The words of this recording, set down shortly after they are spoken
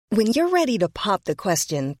When you're ready to pop the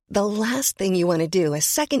question, the last thing you want to do is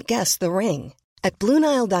second-guess the ring. At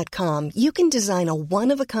BlueNile.com, you can design a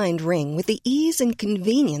one-of-a-kind ring with the ease and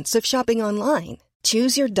convenience of shopping online.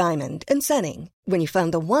 Choose your diamond and setting. When you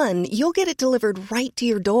find the one, you'll get it delivered right to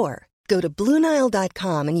your door. Go to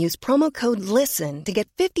BlueNile.com and use promo code LISTEN to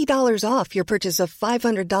get $50 off your purchase of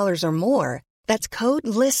 $500 or more. That's code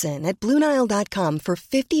LISTEN at BlueNile.com for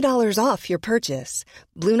 $50 off your purchase.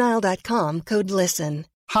 BlueNile.com, code LISTEN.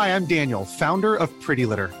 Hi, I'm Daniel, founder of Pretty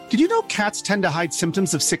Litter. Did you know cats tend to hide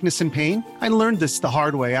symptoms of sickness and pain? I learned this the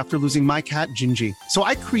hard way after losing my cat, Gingy. So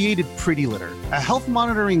I created Pretty Litter, a health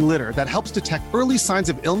monitoring litter that helps detect early signs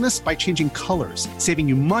of illness by changing colors, saving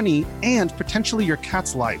you money and potentially your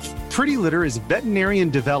cat's life. Pretty Litter is veterinarian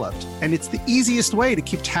developed, and it's the easiest way to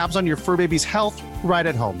keep tabs on your fur baby's health right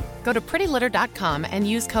at home. Go to prettylitter.com and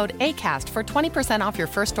use code ACAST for 20% off your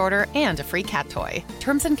first order and a free cat toy.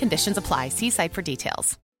 Terms and conditions apply. See site for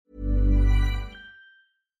details.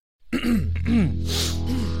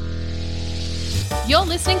 You're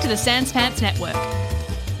listening to the Sans Pants Network.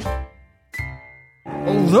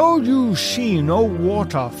 Although you see no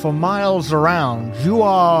water for miles around, you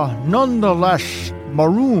are nonetheless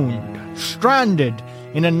marooned, stranded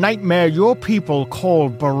in a nightmare your people call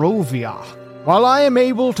Barovia. While I am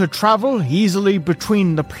able to travel easily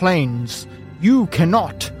between the planes, you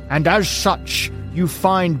cannot, and as such, you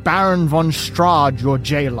find Baron von Strahd your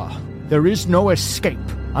jailer. There is no escape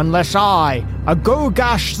unless I,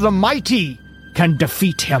 Agogash the Mighty, can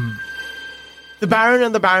defeat him. The Baron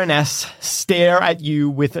and the Baroness stare at you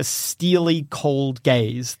with a steely, cold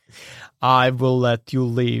gaze. I will let you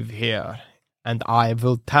leave here, and I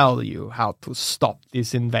will tell you how to stop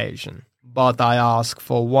this invasion. But I ask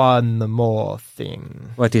for one more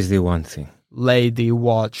thing. What is the one thing? Lady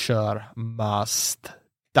Watcher must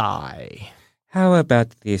die. How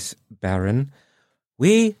about this, Baron?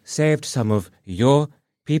 We saved some of your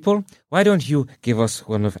people. Why don't you give us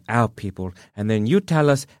one of our people, and then you tell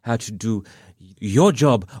us how to do your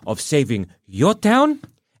job of saving your town,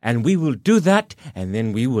 and we will do that, and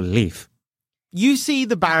then we will leave. You see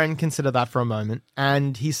the Baron consider that for a moment,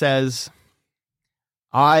 and he says,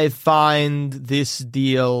 I find this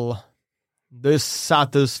deal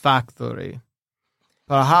dissatisfactory.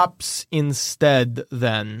 Perhaps instead,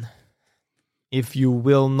 then, if you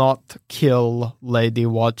will not kill Lady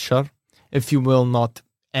Watcher, if you will not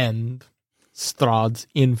end Strahd's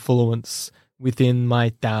influence within my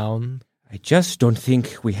town. I just don't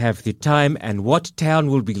think we have the time, and what town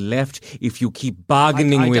will be left if you keep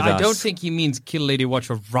bargaining with us? I don't think he means kill Lady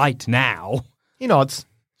Watcher right now. He nods.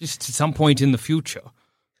 Just at some point in the future.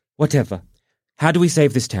 Whatever. How do we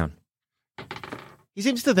save this town? He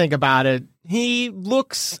seems to think about it. He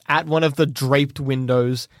looks at one of the draped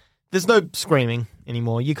windows. There's no screaming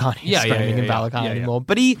anymore. You can't hear screaming in Valakai anymore.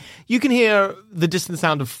 But you can hear the distant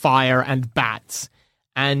sound of fire and bats.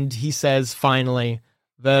 And he says finally,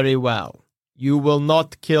 very well. You will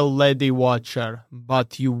not kill Lady Watcher,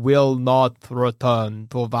 but you will not return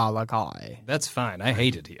to Valakai. That's fine. I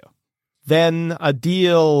hate it here. Then a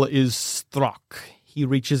deal is struck. He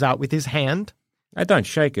reaches out with his hand. I don't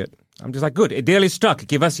shake it. I'm just like, good, a deal is struck.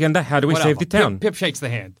 Give us Yenda. How do we save the town? Pip shakes the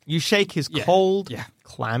hand. You shake his cold,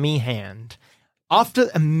 clammy hand. After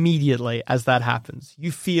immediately as that happens,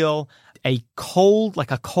 you feel a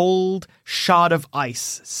cold shard of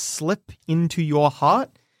ice slip into your heart.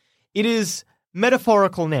 It is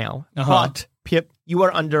metaphorical now, but Pip, you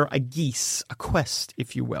are under a quest,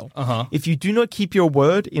 if you will. If you do not keep your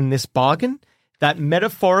word in this bargain, that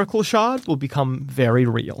metaphorical shard will become very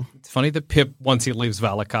real. It's funny that Pip, once he leaves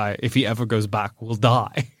Valakai, if he ever goes back, will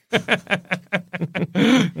die.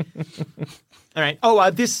 All right. Oh,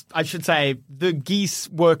 this, I should say, the geese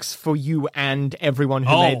works for you and everyone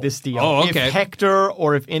who made this deal. Oh, okay. If Hector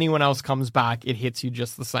or if anyone else comes back, it hits you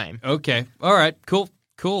just the same. Okay. All right. Cool.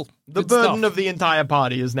 The burden of the entire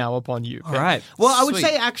party is now upon you. All right. Well, I would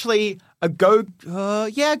say actually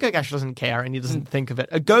Gogash doesn't care and he doesn't think of it.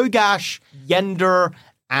 Gogash, Yender,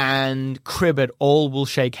 and Cribbit all will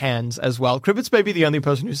shake hands as well. Cribbit's maybe the only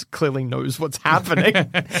person who clearly knows what's happening,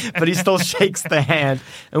 but he still shakes the hand.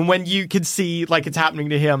 And when you can see like it's happening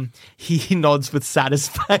to him, he nods with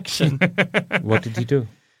satisfaction. What did he do?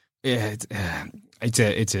 Yeah,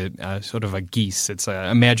 it's a sort of a geese. It's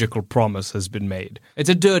a magical promise has been made. It's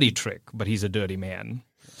a dirty trick, but he's a dirty man.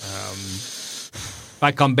 If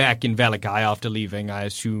I come back in Valakai after leaving, I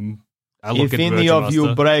assume I look if at any of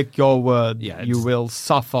you break your word, you will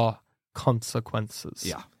suffer consequences.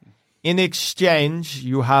 Yeah. In exchange,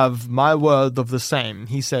 you have my word of the same,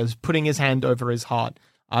 he says, putting his hand over his heart.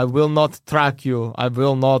 I will not track you. I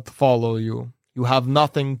will not follow you. You have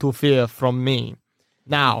nothing to fear from me.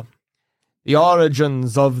 Now, the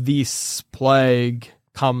origins of this plague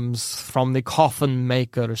comes from the coffin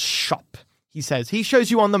maker's shop. He says, he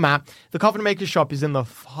shows you on the map, the coffin maker's shop is in the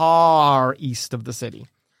far east of the city.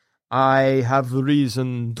 I have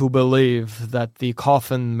reason to believe that the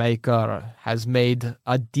coffin maker has made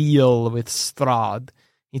a deal with Strahd.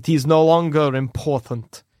 It is no longer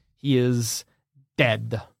important. He is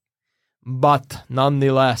dead. But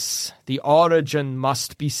nonetheless, the origin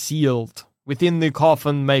must be sealed. Within the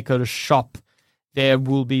coffin maker's shop, there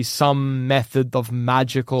will be some method of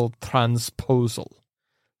magical transposal.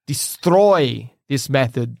 Destroy this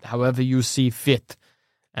method however you see fit,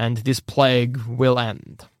 and this plague will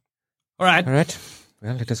end. All right. Well,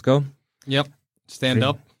 let us go. Yep. Stand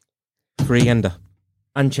up. Free Yender.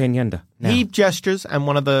 Unchain Yender. Now. He gestures, and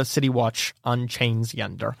one of the City Watch unchains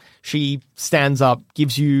Yender. She stands up,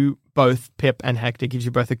 gives you both, Pip and Hector, gives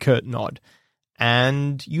you both a curt nod,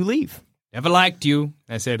 and you leave. Never liked you,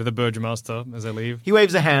 I say to the Burgomaster as I leave. He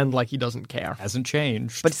waves a hand like he doesn't care. Hasn't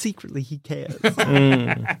changed. But secretly he cares. Pip's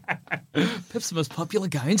the most popular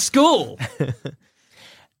guy in school.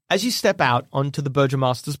 As you step out onto the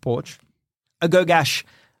Burgomaster's porch, Agogash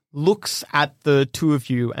looks at the two of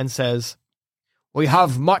you and says, "We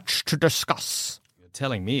have much to discuss." You're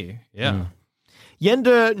telling me, yeah.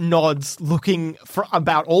 Yender nods, looking for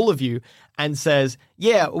about all of you, and says,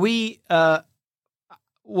 "Yeah, we.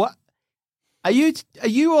 What? Are you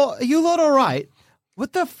lot all right?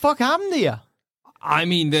 What the fuck happened to you?" I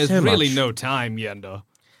mean, there's So really much. no time, Yender.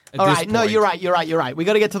 All right, no, you're right. We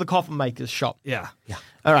got to get to the coffin maker's shop. Yeah.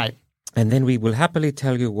 All right. And then we will happily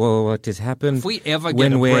tell you what has happened. If we ever get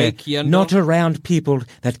when a we're break, Yender. not around people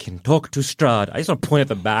that can talk to Strahd. I just want to point at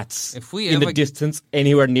the bats If we in ever- the distance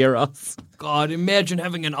anywhere near us. God, imagine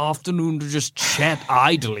having an afternoon to just chat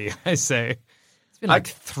idly, I say. It's been like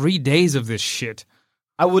 3 days of this shit.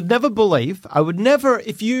 A week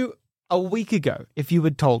ago, if you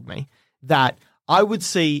had told me that I would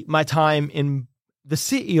see my time in the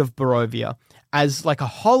city of Barovia as like a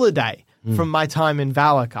holiday from my time in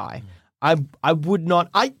Valakai, I would not.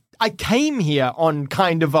 I came here on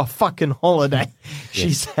kind of a fucking holiday,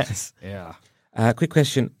 she says. Yeah. Quick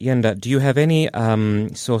question, Yenda. Do you have any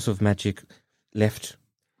source of magic left?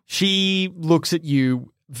 She looks at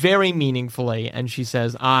you very meaningfully and she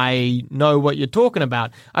says, "I know what you're talking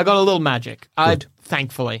about. I got a little magic.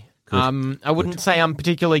 Thankfully. I wouldn't say I'm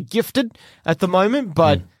particularly gifted at the moment,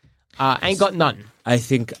 but ain't got none." I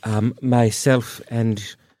think myself and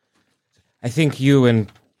I think you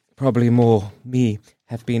and probably more me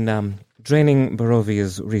have been draining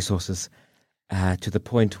Barovia's resources to the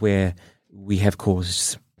point where we have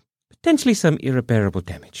caused potentially some irreparable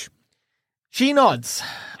damage. She nods.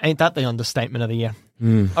 Ain't that the understatement of the year?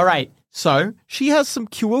 All right. So she has some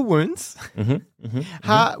cure wounds.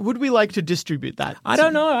 How would we like to distribute that? I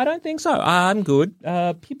don't know. I don't think so. I'm good.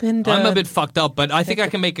 Pip and I'm a bit fucked up, but I think I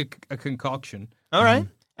can make a concoction. All right.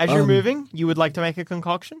 As you're moving, you would like to make a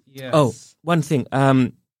concoction? Yes. Oh, one thing.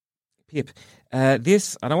 Pip,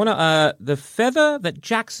 this, and I want to, the feather that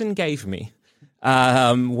Jackson gave me,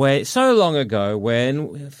 where so long ago,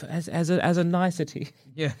 when as a nicety,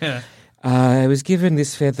 Yeah. I was given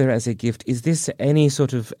this feather as a gift. Is this any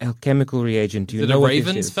sort of alchemical reagent? Do you Is it know a what this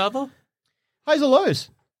raven's is? feather? Highs or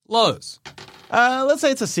lows? Lows. Let's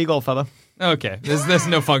say it's a seagull feather. Okay. There's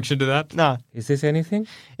no function to that. No, Is this anything?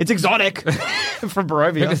 it's exotic from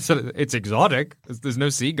Barovia. It's exotic. There's no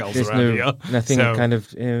seagulls There's around here. nothing so kind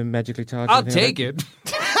of magically charged. I'll or anything take like it.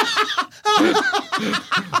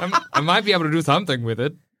 I might be able to do something with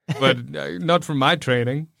it, but not from my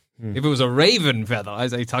training. If it was a raven feather, I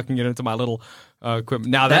say tucking it into my little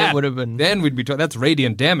equipment. Now Then it that would have been- Then we'd be that's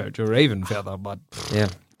radiant damage, a raven feather. But that? Yeah.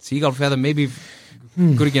 seagull feather maybe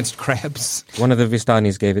good against crabs. One of the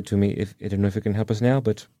Vistanis gave it to me. I don't know if it can help us now,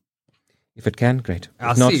 but if it can, great. If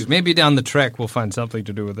I'll not, see. Maybe down the track we'll find something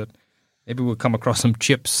to do with it. Maybe we'll come across some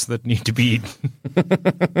chips that need to be eaten.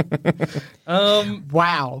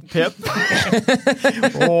 Wow, Pip.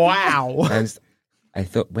 Wow. And I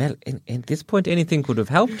thought, well, at this point, anything could have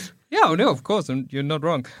helped. Yeah, no, of course, and you're not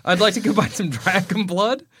wrong. I'd like to combine some dragon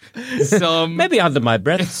blood, some Maybe under my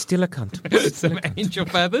breath, still a cunt. some angel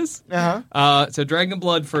feathers. Uh-huh. So dragon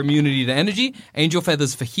blood for immunity to energy, angel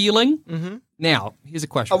feathers for healing. Mm-hmm. Now, here's a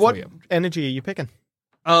question for What you. energy are you picking?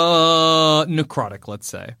 Necrotic, let's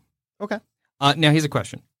say. Okay. Now, here's a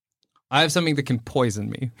question. I have something that can poison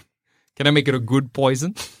me. Can I make it a good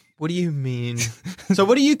poison? What do you mean? So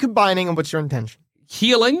what are you combining and what's your intention?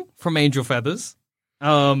 Healing from angel feathers,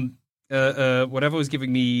 whatever was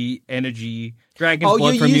giving me energy, dragon's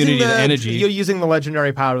blood for immunity to energy. You're using the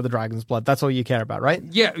legendary power of the dragon's blood. That's all you care about, right?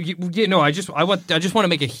 Yeah, no, I just want to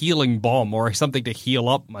make a healing bomb or something to heal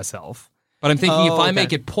up myself. But I'm thinking if I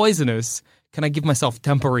make it poisonous, can I give myself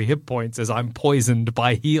temporary hit points as I'm poisoned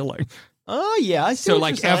by healing? Oh, yeah, I see. So,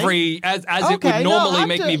 what you're saying. as it would normally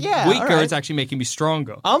make me weaker, it's actually making me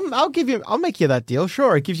stronger. I'll make you that deal.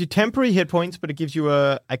 Sure, it gives you temporary hit points, but it gives you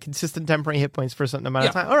a consistent temporary hit points for a certain amount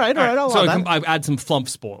of time. All right. I'll so allow that. I add some flump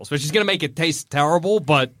spores, which is going to make it taste terrible,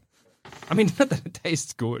 but I mean, not that it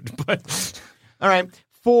tastes good, but all right.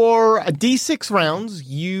 For a D6 rounds,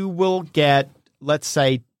 you will get, let's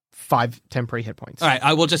say, 5 temporary hit points. All right,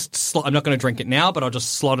 I will just I'm not going to drink it now, but I'll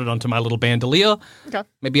just slot it onto my little bandolier. Okay.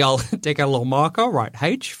 Maybe I'll take a little marker, write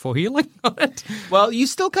H for healing on it. Well, you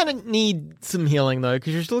still kind of need some healing, though,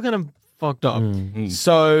 because you're still kind of fucked up.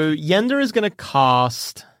 So Yender is going to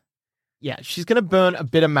cast... Yeah, she's going to burn a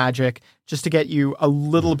bit of magic just to get you a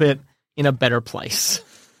little bit in a better place.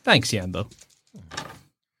 Thanks, Yender.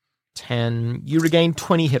 10. You regain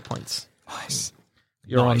 20 hit points. Nice.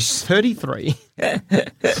 You're on 33.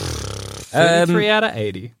 33 out of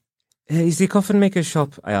 80. Is the coffin maker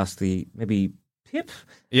shop? I asked maybe Pip.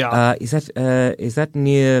 Yeah. Is that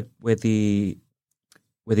near where the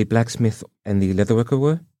blacksmith and the leatherworker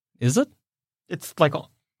were? Is it? It's like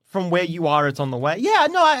from where you are. It's on the way. Yeah.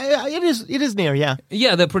 No. It is. It is near. Yeah.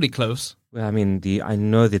 Yeah, they're pretty close. Well, I mean, I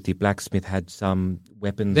know that the blacksmith had some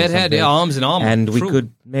weapons. That had arms and armor, and we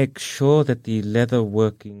could make sure that the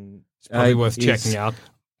leatherworking. It's probably worth checking out.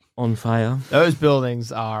 On fire. Those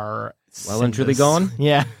buildings are well and truly gone.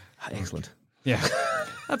 Yeah. Excellent. Yeah.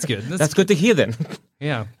 That's good. That's good to hear then.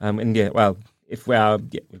 Yeah. And yeah, well, if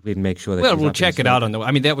we'd make sure that. Well, we'll check it out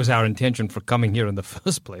I mean, that was our intention for coming here in the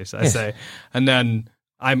first place, I say. And then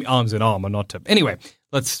I'm arms and armor, not to. Anyway,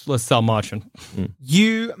 let's start marching.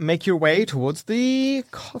 You make your way towards the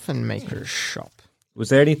coffin maker's shop. Was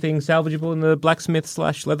there anything salvageable in the blacksmith /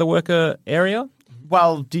 leatherworker area?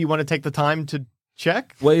 Well, do you want to take the time to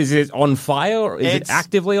check? Well, is it on fire? Or is it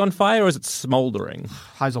actively on fire, or is it smoldering?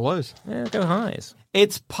 Highs or lows? Yeah, go highs.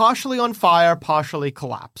 It's partially on fire, partially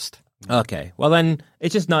collapsed. Okay. Well, then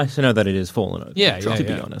it's just nice to know that it is fallen over. Yeah, to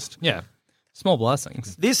be honest. Yeah. Small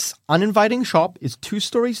blessings. This uninviting shop is 2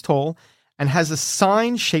 stories tall and has a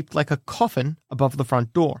sign shaped like a coffin above the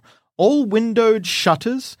front door. All windowed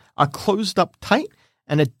shutters are closed up tight,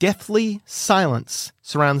 and a deathly silence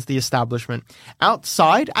surrounds the establishment.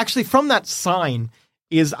 Outside, actually from that sign,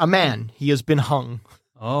 is a man. He has been hung.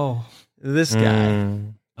 Oh. This guy.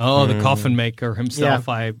 Oh, the coffin maker himself,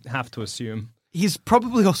 Yeah. I have to assume. He's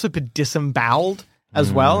probably also been disemboweled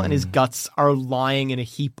as well, and his guts are lying in a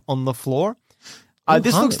heap on the floor.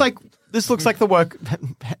 This looks like the work...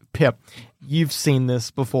 Pip, you've seen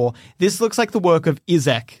this before. This looks like the work of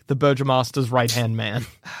Izek, the Burgomaster's right-hand man.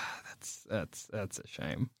 That's a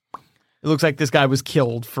shame. It looks like this guy was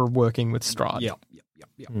killed for working with Strahd. Yep.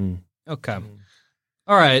 Okay.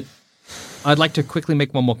 All right. I'd like to quickly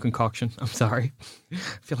make one more concoction. I'm sorry. I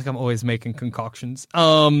feel like I'm always making concoctions.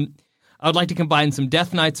 I would like to combine some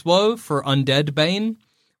Death Knight's Woe for Undead Bane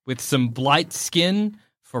with some Blight Skin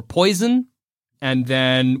for Poison, and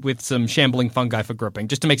then with some Shambling Fungi for Gripping,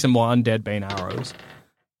 just to make some more Undead Bane arrows.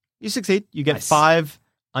 You succeed. You get 5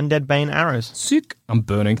 Undead Bane arrows. Sick. I'm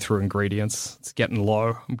burning through ingredients. It's getting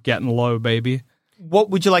low. I'm getting low, baby.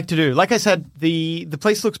 What would you like to do? Like I said, the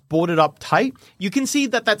place looks boarded up tight. You can see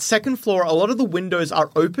that second floor, a lot of the windows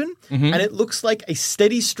are open, and it looks like a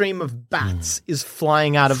steady stream of bats is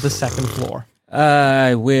flying out of the second floor.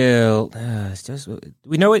 I will.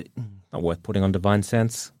 We know it. Not worth putting on Divine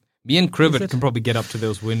Sense. Me and Cribbit can probably get up to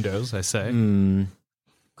those windows, I say.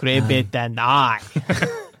 Cribbit and I.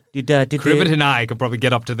 Cribbit and I could probably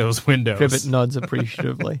get up to those windows. Cribbit nods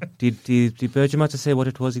appreciatively. Did Burgomaster say what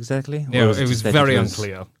it was exactly? No, it was very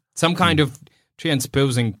unclear. Some kind of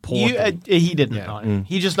transposing portal. He didn't know.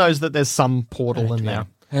 He just knows that there's some portal in there.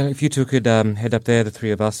 If you two could head up there, the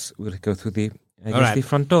 3 of us will go through the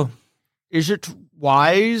front door. Is it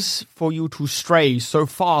wise for you to stray so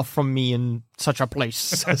far from me in such a place?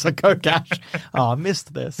 Says a Kogash. Oh, I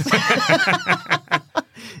missed this.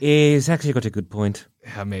 He's actually got a good point.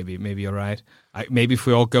 Yeah, maybe you're right. Maybe if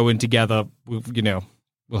we all go in together,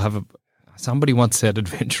 we'll have a... Somebody once said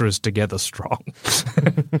adventurers together strong.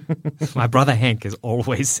 My brother Hank is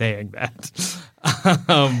always saying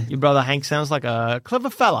that. Your brother Hank sounds like a clever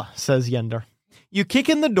fella, says Yender. You kick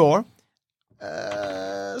in the door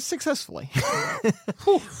successfully.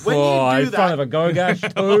 When you do that... front of a Kogash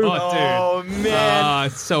too. Oh, man.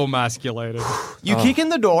 It's so emasculated. You kick in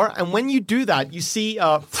the door, and when you do that, you see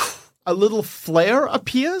a a little flare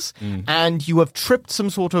appears, and you have tripped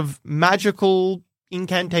some sort of magical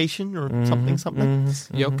incantation or something.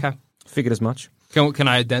 Yeah, okay. Figured as much. Can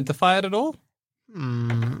I identify it at all?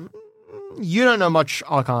 You don't know much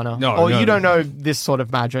Arcana, you don't know this sort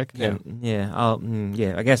of magic. Yeah.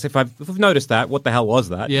 I guess if we've noticed that, what the hell was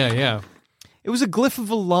that? Yeah. It was a glyph of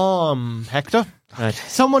alarm, Hector. Right.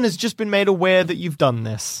 Someone has just been made aware that you've done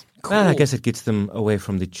this. Well, I guess it gets them away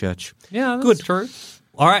from the church. Yeah, that's true.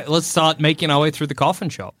 All right, let's start making our way through the coffin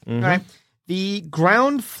shop. All right. The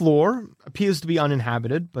ground floor appears to be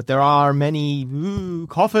uninhabited, but there are many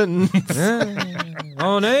coffins.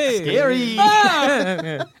 Oh, no. Scary.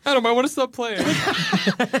 Adam, I want to stop playing.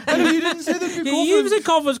 Adam, you didn't say that You said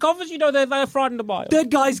coffins. Coffins, they're frightened by.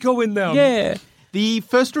 Dead guys go in there. Yeah. The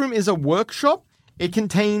first room is a workshop. It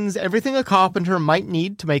contains everything a carpenter might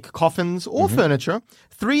need to make coffins or furniture.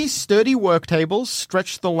 3 sturdy work tables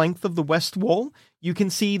stretch the length of the west wall. You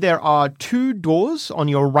can see there are 2 doors on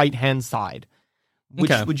your right-hand side.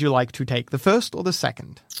 Which would you like to take, the first or the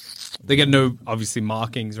second? They get no, obviously,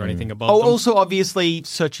 markings or anything above them. Also, obviously,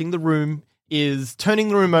 searching the room is turning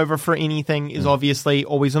the room over for anything is obviously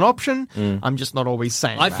always an option. I'm just not always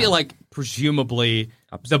saying I that. feel like, presumably,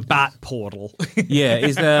 the bat portal. Yeah,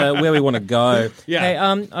 is where we want to go.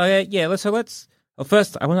 Yeah. Hey, let's. Well,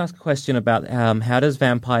 first, I want to ask a question about how does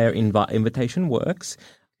vampire invitation works.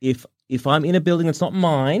 If I'm in a building that's not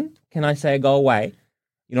mine, can I say go away?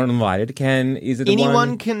 You're not invited.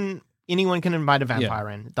 Anyone can invite a vampire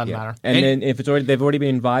in. It doesn't matter. And then if they've already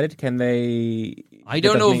been invited, can they? I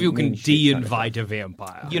don't know if you can de-invite a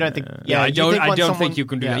vampire. You don't think? I don't think you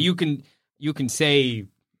can do that. You can say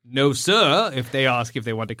no, sir, if they ask if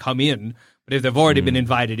they want to come in. But if they've already been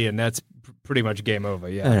invited in, that's pretty much game over.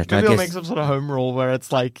 Yeah. Maybe I'll make some sort of home rule where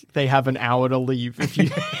it's like they have an hour to leave if you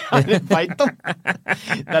invite them.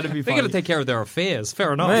 That'd be funny. They're going to take care of their affairs.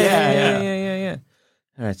 Fair enough. Yeah.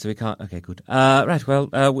 All right, so we can't. Okay, good. Right. Well,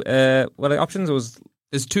 the options was.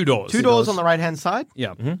 There's 2 doors. 2 doors on the right-hand side.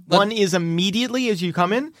 Yeah. One is immediately as you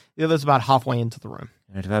come in. The other's about halfway into the room.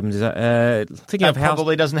 Right, what happens is thinking of house.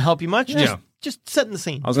 Probably doesn't help you much. Just setting the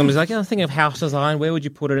scene. I was going to be like, thinking of house design. Where would you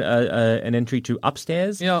put an entry to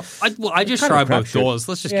upstairs? Yeah. I just try both doors.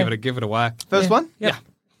 Let's just give it a whack. First one. Yeah.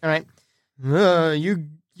 All right.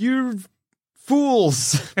 You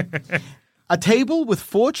fools. A table with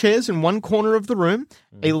 4 chairs in one corner of the room,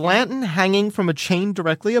 a lantern hanging from a chain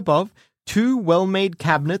directly above, 2 well-made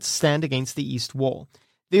cabinets stand against the east wall.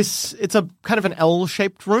 It's a kind of an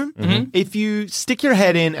L-shaped room. If you stick your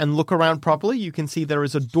head in and look around properly, you can see there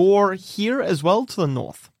is a door here as well to the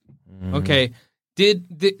north. Okay.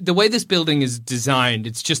 Did the way this building is designed,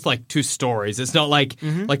 it's just like 2 stories. It's not like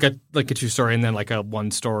a 2-story and then like a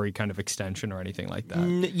 1-story kind of extension or anything like that.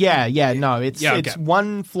 No, it's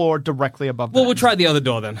 1 floor directly above. Well, we'll try the other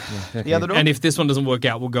door then. The other door, and if this one doesn't work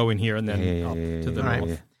out, we'll go in here and then up to the north.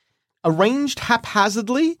 Yeah. Arranged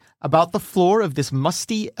haphazardly about the floor of this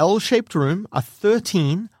musty L-shaped room are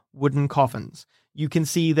 13 wooden coffins. You can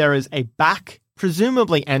see there is a back,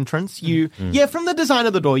 presumably entrance. From the design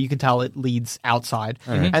of the door, you can tell it leads outside.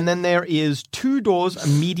 And then there is 2 doors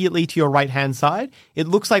immediately to your right-hand side. It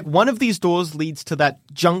looks like one of these doors leads to that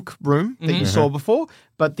junk room that you saw before,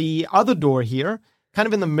 but the other door here, kind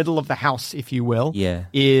of in the middle of the house, if you will,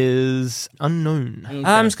 is unknown. Okay.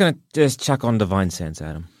 I'm just going to chuck on Divine Sense,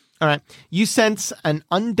 Adam. All right. You sense an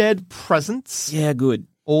undead presence. Yeah, good.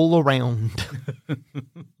 All around.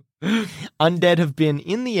 Undead have been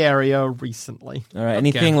in the area recently. All right.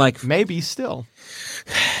 Anything like... Maybe still.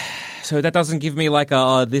 So that doesn't give me like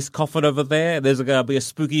this coffin over there. There's going to be a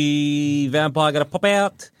spooky vampire going to pop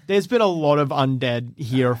out. There's been a lot of undead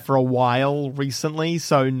here for a while recently,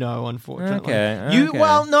 so no, unfortunately. Okay.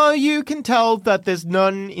 You can tell that there's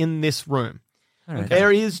none in this room.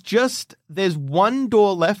 Okay. There's 1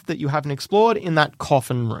 door left that you haven't explored in that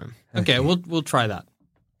coffin room. Okay, we'll try that.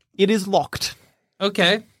 It is locked.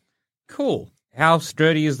 Okay, cool. How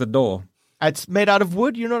sturdy is the door? It's made out of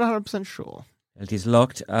wood. You're not 100% sure. It is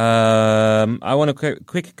locked. I want a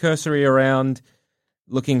quick cursory around,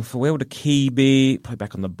 looking for where would a key be. Probably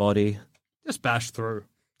back on the body. Just bash through.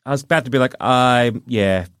 I was about to be like,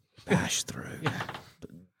 bash through. Yeah.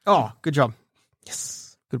 Oh, good job. Yes.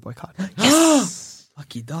 Good boy, Card. Yes!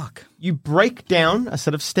 Lucky duck. You break down a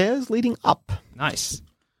set of stairs leading up. Nice.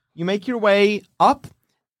 You make your way up.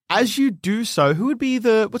 As you do so, who would be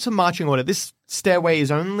what's a marching order? This stairway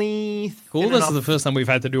is only... Cool, this is the first time we've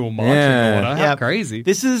had to do a marching order. How crazy.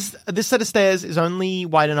 This set of stairs is only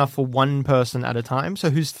wide enough for 1 person at a time. So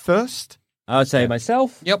who's first? I would say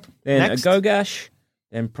myself. Yep. Then Next. a Gogash.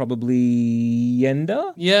 Then probably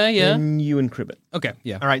Yenda. Yeah. Then you and Cribbit. Okay,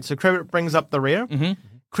 yeah. All right, so Cribbit brings up the rear.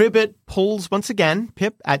 Cribbit pulls once again,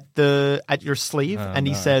 Pip, at your sleeve, and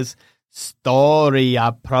he says, "Story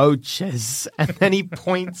approaches," and then he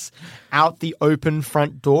points out the open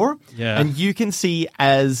front door, and you can see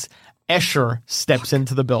as Escher steps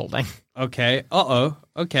into the building. Okay.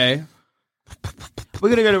 Okay. We're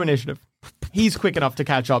gonna go to initiative. He's quick enough to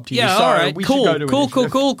catch up to you. Yeah. So all right. we should go to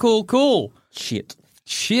initiative. Cool. Shit.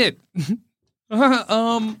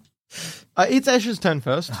 It's Escher's turn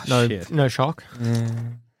first. No shock.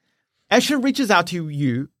 Escher reaches out to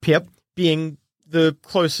you, Pip, being the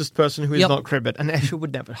closest person who is not Cribbit, and Escher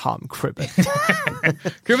would never harm Cribbit.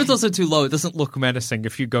 Cribbit's also too low. It doesn't look menacing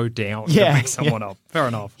if you go down to pick someone up. Fair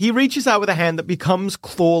enough. He reaches out with a hand that becomes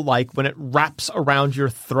claw-like when it wraps around your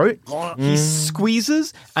throat. He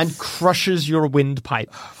squeezes and crushes your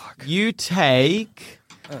windpipe. You take...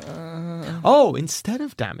 instead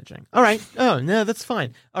of damaging. All right. Oh, no, that's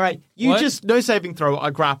fine. All right. You just, no saving throw,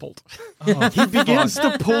 are grappled. He begins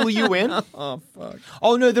to pull you in. Oh, fuck.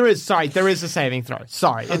 Oh, no, there is. Sorry, there is a saving throw.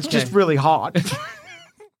 Sorry. It's just really hard.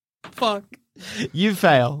 Fuck. You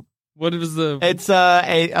fail. What was the... It's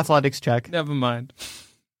a athletics check. Never mind.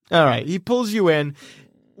 All right. He pulls you in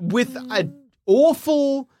with an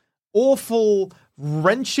awful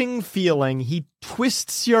wrenching feeling. He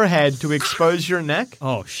twists your head to expose your neck.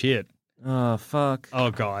 Oh, shit. Oh, fuck.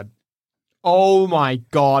 Oh, God. Oh, my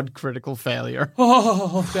God. Critical failure.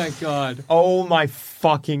 Oh, thank God. Oh, my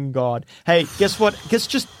fucking God. Hey, guess what?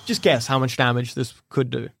 Just guess how much damage this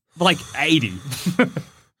could do. Like 80.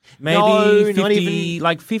 Maybe No, 50, not even.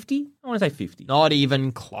 like 50? I want to say 50. Not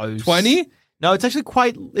even close. 20? No, it's actually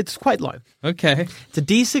quite low. Okay. It's a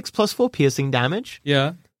D6 plus 4 piercing damage.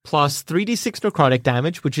 Yeah. Plus 3d6 necrotic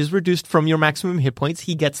damage, which is reduced from your maximum hit points.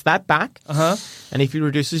 He gets that back. And if he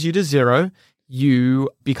reduces you to 0, you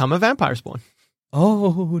become a vampire spawn.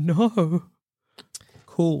 Oh, no.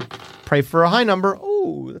 Cool. Pray for a high number.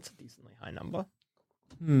 Oh, that's a decently high number.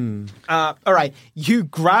 All right. You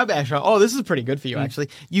grab Escher. Oh, this is pretty good for you, actually.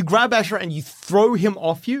 You grab Escher and you throw him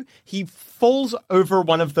off you. He falls over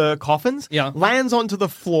one of the coffins, lands onto the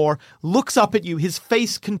floor, looks up at you. His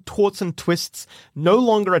face contorts and twists, no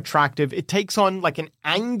longer attractive. It takes on like an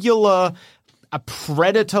angular, a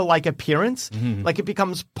predator-like appearance. Like it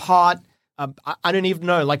becomes part... I don't even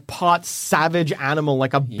know, like part savage animal,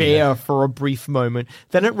 like a bear for a brief moment.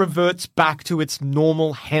 Then it reverts back to its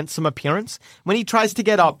normal, handsome appearance. When he tries to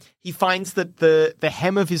get up, he finds that the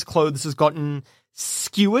hem of his clothes has gotten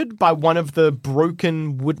skewered by one of the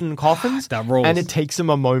broken wooden coffins. That rolls. And it takes him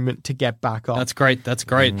a moment to get back up. That's great.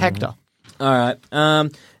 Hector. All right.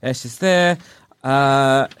 That's just there. Do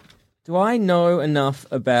I know enough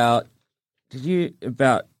about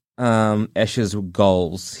Escher's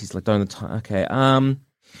goals? He's like doing the time. Okay.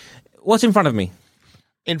 What's in front of me?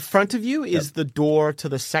 In front of you is the door to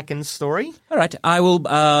the second story. All right. I will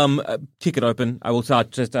kick it open. I will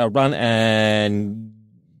start just run and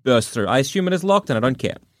burst through. I assume it is locked, and I don't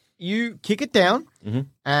care. You kick it down,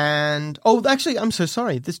 and actually, I'm so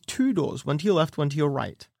sorry. There's 2 doors, one to your left, one to your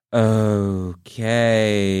right. Okay.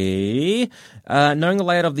 Knowing the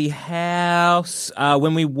layout of the house,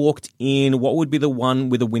 when we walked in, what would be the one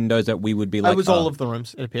with the windows that we would be like? It was all of the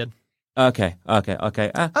rooms, it appeared. Okay. No,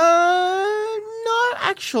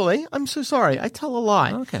 actually, I'm so sorry. I tell a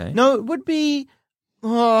lie. Okay. No, it would be...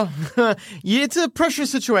 it's a pressure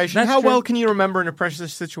situation. That's How true. well can you remember in a pressure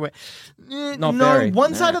situation? Not no, very.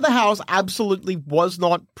 one side of the house absolutely was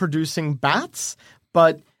not producing bats,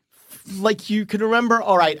 but... Like you can remember,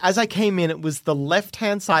 all right, as I came in, it was the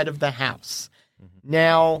left-hand side of the house.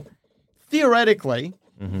 Now, theoretically,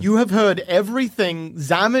 you have heard everything.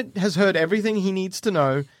 Zamet has heard everything he needs to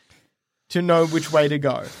know which way to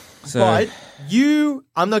go. But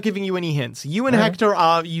I'm not giving you any hints. You and Hector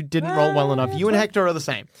you didn't roll well enough. You and Hector are the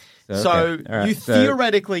same. So right. You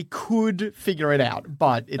theoretically could figure it out,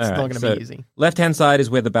 but it's not going to be easy. Left-hand side is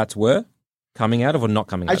where the bats were coming out of or not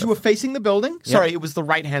coming out of? As you were facing the building? Sorry, it was the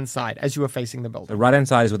right-hand side as you were facing the building. The right-hand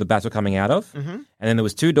side is where the bats were coming out of. And then there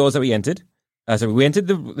was 2 doors that we entered. So we entered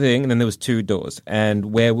the thing, and then there was 2 doors.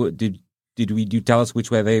 And where did you tell us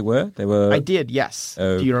which way they were? They were. I did, yes.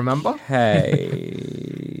 Do you remember?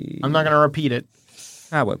 Hey. I'm not going to repeat it.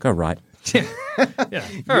 Well, go right.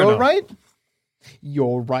 You're right.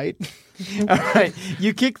 You're right. All right.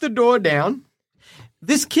 You kick the door down.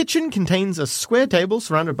 This kitchen contains a square table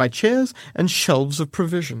surrounded by chairs and shelves of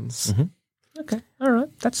provisions. Okay. All right.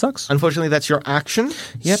 That sucks. Unfortunately, that's your action.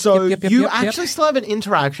 Yep, so yep, you actually still have an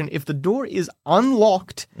interaction. If the door is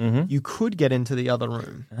unlocked, Mm-hmm. you could get into the other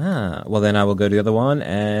room. Well, then I will go to the other one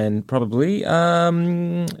and probably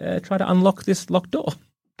try to unlock this locked door.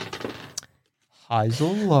 Highs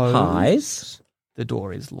or lows? Highs. The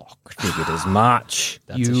door is locked. Figured as much.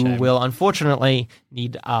 That's a You shame. will unfortunately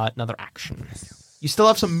need another action. You still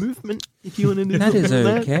have some movement if you want to do That is something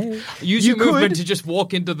like okay. Use You your movement could- to just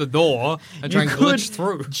walk into the door and try and could glitch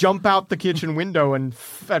through. jump out the kitchen window and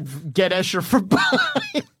get Escher from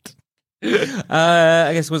behind.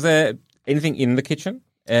 I guess, was there anything in the kitchen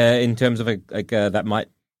in terms of that might...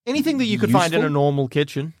 Anything that you could find in a Useful? normal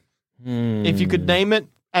kitchen. If you could name it,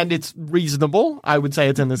 and it's reasonable, I would say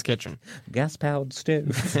it's in this kitchen. Gas-powered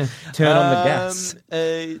stove. Turn on the gas.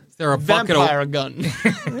 Is there a bucket vampire gun?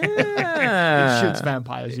 It Ah. shoots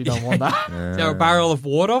vampires. You don't want that. Is there a barrel of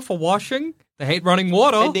water for washing? They hate running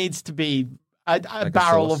water. It needs to be a a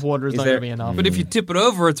barrel sauce. of water is Is not there- going to be enough. But if you tip it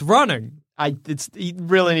over, it's running. It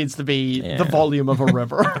really needs to be Yeah. the volume of a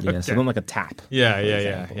river. Yeah, so not like a tap.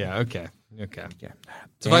 Yeah. Okay. Yeah.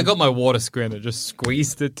 So if I got my water screen and just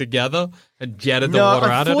squeezed it together and jetted the No, water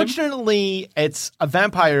out at him? unfortunately, it's a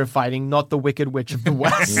vampire fighting, not the Wicked Witch of the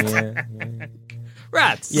West.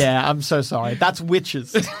 Rats. Yeah, I'm so sorry. That's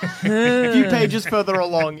witches. A few pages further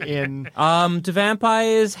along in. Do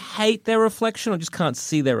vampires hate their reflection or just can't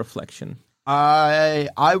see their reflection? I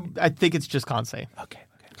think it's just can't see. Okay.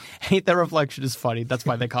 Hate their reflection is funny. That's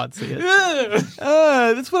why they can't see it.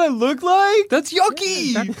 That's what I look like. That's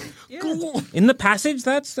yucky. In the passage,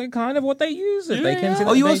 that's kind of what they use. They can see Oh,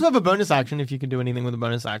 that you they- also have a bonus action if you can do anything with a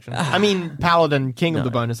bonus action. I mean, Paladin, king of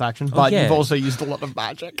the bonus action, but yeah. you've also used a lot of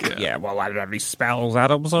magic. Yeah, well, I don't have any spells at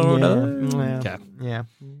them, so... Yeah. Yeah.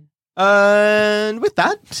 And with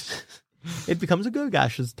that, it becomes a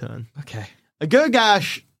Gogash's turn. Okay. A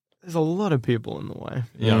Gogash, there's a lot of people in the way.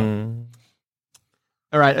 Yeah.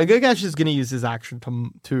 All right, a Gogash is going to use his action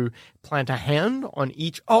to plant a hand on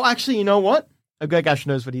each. Oh, actually, you know what? A Gogash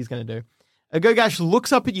knows what he's going to do. A Gogash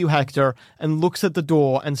looks up at you, Hector, and looks at the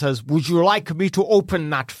door and says, "Would you like me to open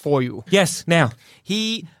that for you?" Yes, now.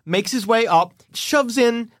 He makes his way up, shoves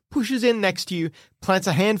in, pushes in next to you, plants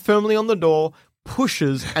a hand firmly on the door,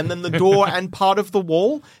 pushes, and then the door and part of the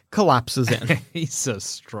wall collapses in. He's so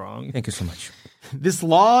strong. Thank you so much. This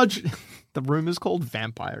large, the room is called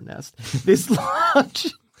Vampire Nest. This large,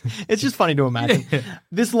 it's just funny to imagine.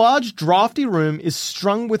 This large, drafty room is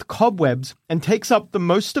strung with cobwebs and takes up the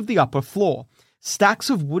most of the upper floor. Stacks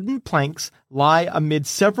of wooden planks lie amid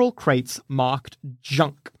several crates marked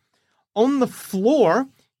junk. On the floor,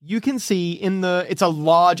 you can see it's a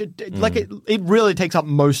large, it really takes up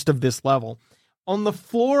most of this level. On the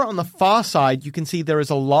floor on the far side, you can see there is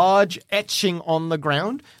a large etching on the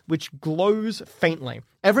ground, which glows faintly.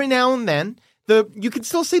 Every now and then, you can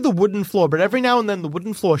still see the wooden floor, but every now and then the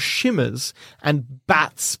wooden floor shimmers and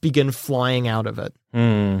bats begin flying out of it.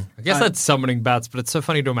 I guess that's summoning bats, but it's so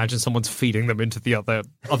funny to imagine someone's feeding them into the other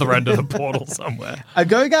end of the portal somewhere. A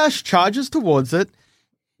Gogash charges towards it,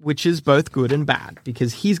 which is both good and bad,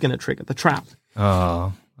 because he's going to trigger the trap.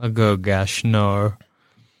 Oh, a Gogash, no.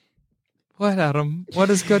 What, Adam? What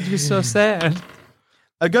has got you so sad?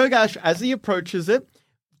 A Gogash, as he approaches it,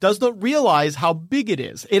 does not realize how big it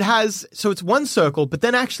is. It's one circle, but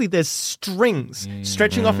then actually there's strings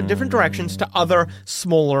stretching off in different directions to other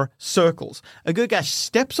smaller circles. A Gogash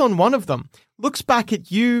steps on one of them, looks back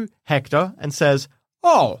at you, Hector, and says,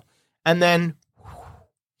 "Oh," and then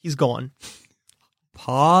he's gone.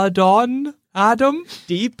 Pardon, Adam?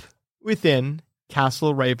 Deep within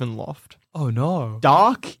Castle Ravenloft, Oh, no.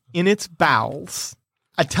 dark in its bowels,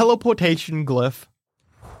 a teleportation glyph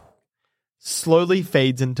slowly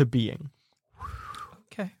fades into being.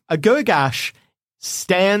 Okay. A Gogash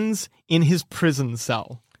stands in his prison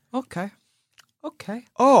cell. Okay.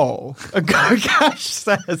 Oh, a Gogash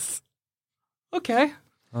says, Okay.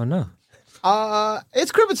 Oh, no.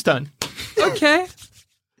 it's Cribbit's turn. Okay.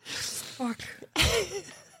 Fuck.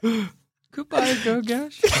 Goodbye,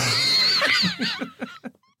 Gogash.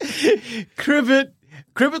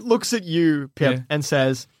 Cribbit looks at you, Pip, Yeah. and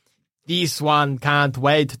says, "This one can't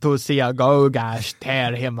wait to see a Gogash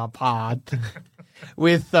tear him apart."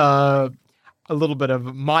 With a little bit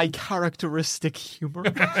of my characteristic humor.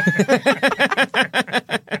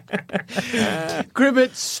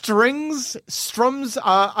 Cribbit strums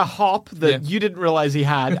a hop that you didn't realize he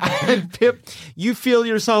had. And Pip, you feel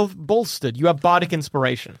yourself bolstered. You have bardic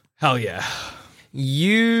inspiration. Hell yeah.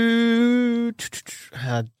 You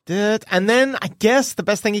did, and then I guess the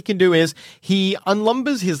best thing he can do is he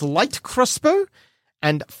unlumbers his light crossbow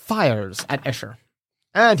and fires at Escher.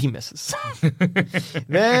 And he misses.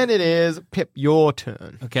 Then it is, Pip, your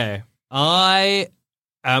turn. Okay. I'm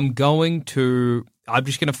just going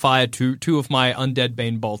to fire two of my Undead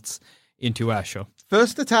Bane bolts into Asher.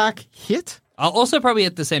 First attack, hit. I'll also probably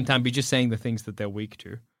at the same time be just saying the things that they're weak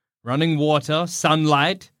to. Running water,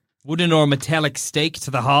 sunlight, Wooden or metallic stake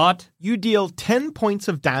to the heart. You deal 10 points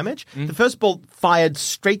of damage. The first bolt fired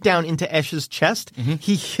straight down into Escher's chest.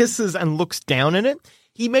 He hisses and looks down in it.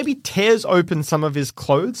 He maybe tears open some of his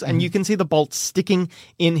clothes, and you can see the bolt sticking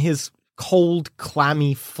in his cold,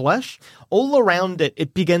 clammy flesh. All around it,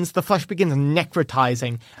 the flesh begins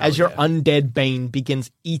necrotizing as your undead bane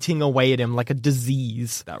begins eating away at him like a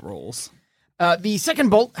disease. That rolls. The second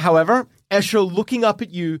bolt, however, Escher, looking up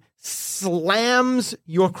at you, slams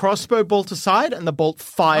your crossbow bolt aside, and the bolt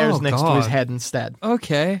fires next to his head instead.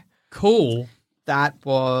 Okay, cool. That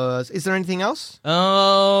was... Is there anything else?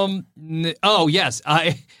 Yes.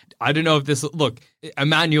 I don't know if this... Look,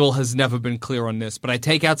 Emmanuel has never been clear on this, but I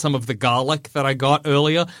take out some of the garlic that I got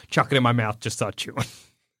earlier, chuck it in my mouth, just start chewing.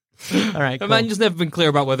 All right, cool. Emmanuel's never been clear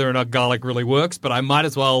about whether or not garlic really works, but I might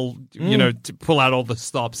as well, to pull out all the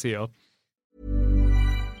stops here.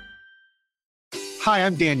 Hi,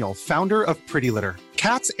 I'm Daniel, founder of Pretty Litter.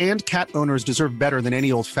 Cats and cat owners deserve better than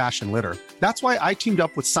any old-fashioned litter. That's why I teamed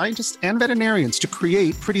up with scientists and veterinarians to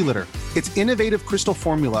create Pretty Litter. Its innovative crystal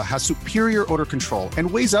formula has superior odor control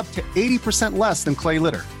and weighs up to 80% less than clay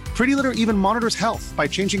litter. Pretty Litter even monitors health by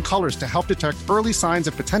changing colors to help detect early signs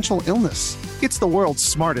of potential illness. It's the world's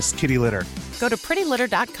smartest kitty litter. Go to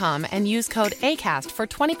prettylitter.com and use code ACAST for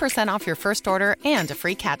 20% off your first order and a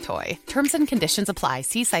free cat toy. Terms and conditions apply.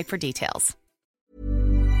 See site for details.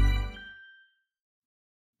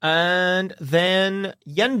 And then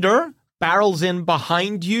Yender barrels in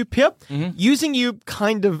behind you, Pip, using you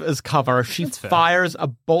kind of as cover. She fires a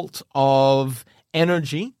bolt of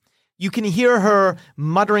energy. You can hear her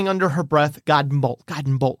muttering under her breath, "Garden bolt,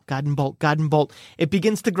 garden bolt, garden bolt, garden bolt." It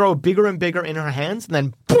begins to grow bigger and bigger in her hands, and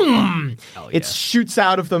then boom! It shoots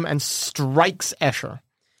out of them and strikes Escher.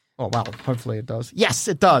 Oh, wow. Hopefully it does. Yes,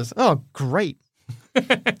 it does. Oh, great.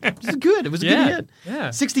 It was good. It was a good hit.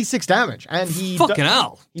 Yeah. 66 damage. And he... Fucking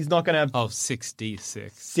hell. He's not going to... Oh,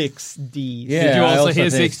 6d6. 6d6. Yeah, Did you also hear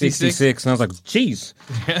think 66? And I was like, geez.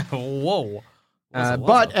 Whoa.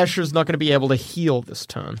 But Escher's not going to be able to heal this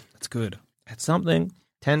turn. That's good. That's something.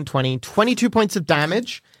 10, 20, 22 points of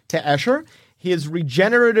damage to Escher. His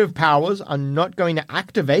regenerative powers are not going to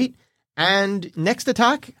activate, and next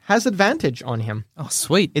attack has advantage on him. Oh,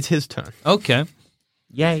 sweet. It's his turn. Okay.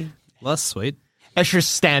 Yay. Less sweet. Escher's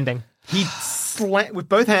standing. He with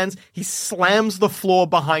both hands, he slams the floor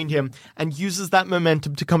behind him and uses that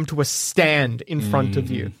momentum to come to a stand in front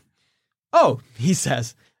of you. "Oh," he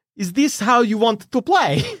says, "is this how you want to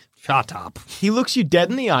play?" Shut up. He looks you dead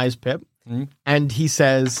in the eyes, Pip, and he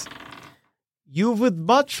says, "You would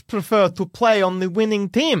much prefer to play on the winning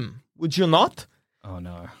team, would you not?" Oh,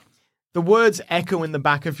 no. The words echo in the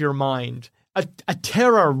back of your mind. A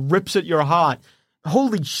terror rips at your heart.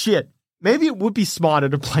 Holy shit. Maybe it would be smarter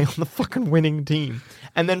to play on the fucking winning team.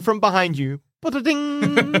 And then from behind you,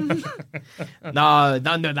 ba-da-ding. No,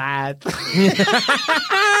 none of that.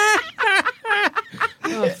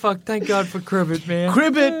 Oh, fuck. Thank God for Cribbit, man.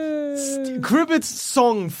 Cribbit's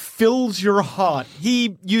song fills your heart.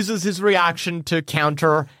 He uses his reaction to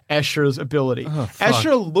counter Escher's ability. Oh, fuck.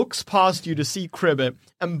 Escher looks past you to see Cribbit,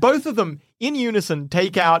 and both of them, in unison,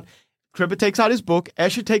 Cribbit takes out his book,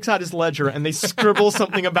 Escher takes out his ledger, and they scribble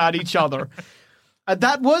something about each other.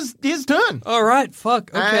 That was his turn. All right,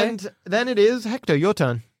 fuck, okay. And then it is Hector, your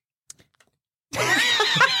turn.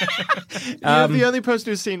 You're the only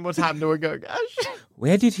person who's seen what's happened to Agogash.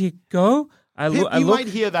 Where did he go? You might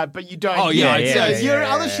hear that, but you don't. Oh, yeah, Your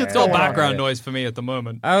other shit's It's all going on. background noise for me at the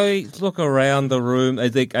moment. I look around the room. I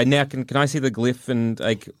think now can I see the glyph and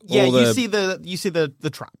like Yeah, all the... you see the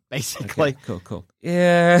trap basically. Okay, cool.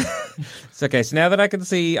 Yeah. It's okay. So now that I can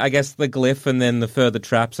see, I guess, the glyph and then the further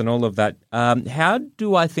traps and all of that, how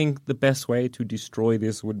do I think the best way to destroy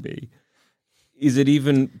this would be? Is it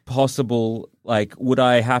even possible? Like, would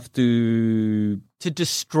I have to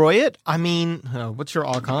destroy it? I mean, what's your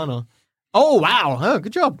arcana? Oh, wow. Oh,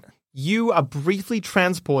 good job. You are briefly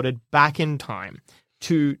transported back in time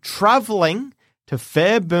to traveling to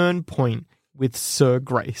Fairburn Point with Sir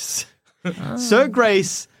Grace. Sir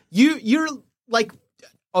Grace, you're like,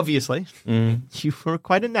 obviously, you were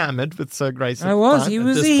quite enamored with Sir Grace. I was. He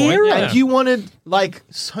was a hero. And you wanted, like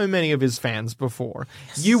so many of his fans before,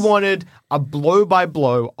 you wanted a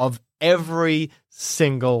blow-by-blow of every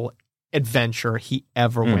single adventure he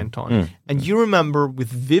ever went on. And you remember with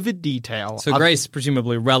vivid detail. So Grace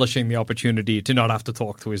presumably relishing the opportunity to not have to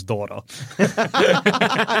talk to his daughter.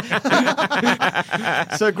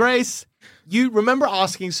 So Grace, you remember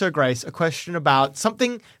asking Sir Grace a question about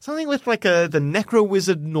something with like the Necro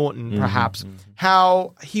Wizard Norton, perhaps,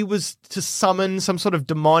 how he was to summon some sort of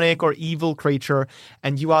demonic or evil creature,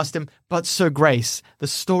 and you asked him, "But Sir Grace, the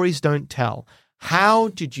stories don't tell. How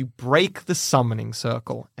did you break the summoning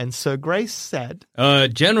circle? And Sir Grace said,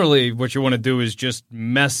 Generally, what you want to do is just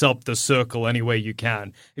mess up the circle any way you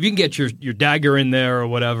can. If you can get your dagger in there or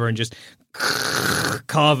whatever and just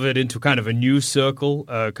carve it into kind of a new circle,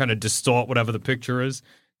 kind of distort whatever the picture is.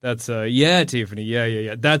 That's, yeah, Tiffany,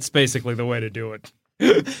 yeah. That's basically the way to do it.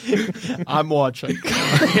 I'm watching.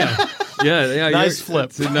 Yeah. Nice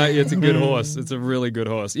flip. It's a good horse. It's a really good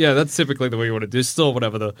horse. Yeah, that's typically the way you want to distort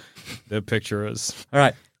whatever the picture is. All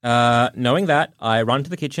right. Knowing that, I run to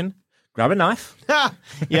the kitchen, grab a knife,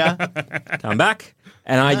 Yeah. come back,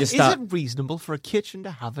 and I just start. Is it reasonable for a kitchen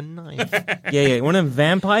to have a knife? Yeah. One of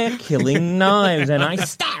vampire killing knives, and I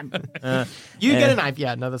stab. You get a knife.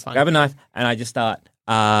 Yeah, no, that's fine. Grab a knife, and I just start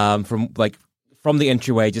from the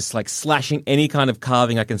entryway, just like slashing any kind of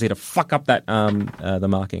carving I can see to fuck up that the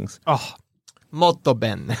markings. Oh, molto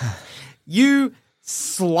bene. You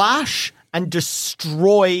slash and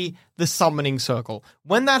destroy the summoning circle.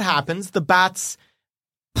 When that happens, the bats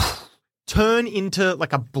turn into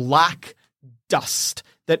like a black dust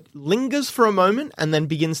that lingers for a moment and then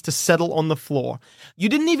begins to settle on the floor. You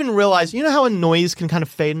didn't even realize, you know how a noise can kind of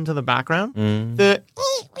fade into the background? The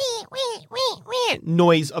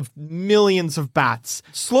noise of millions of bats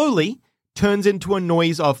slowly turns into a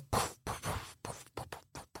noise of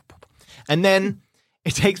and then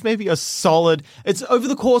it takes maybe it's over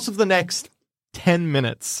the course of the next 10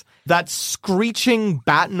 minutes. That screeching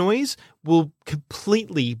bat noise will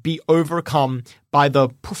completely be overcome by the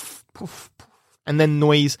poof, poof, poof, and then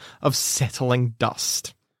noise of settling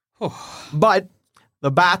dust. But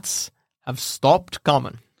the bats have stopped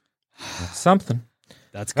coming. That's something.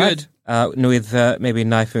 That's good. Right. With maybe a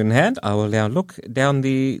knife in hand, I will now look down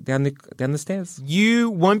the stairs. You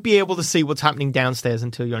won't be able to see what's happening downstairs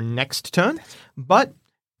until your next turn, but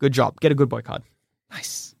good job. Get a good boy card.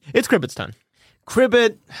 Nice. It's Cribbit's turn.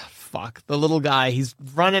 Cribbit, fuck, the little guy, he's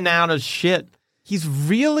running out of shit. He's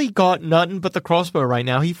really got nothing but the crossbow right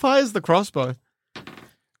now. He fires the crossbow.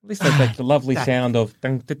 At least that's like the lovely sound of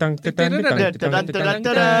dun, dun, dun, dun, dun, dun, dun, dun, dun,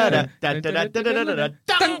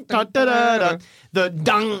 dun. The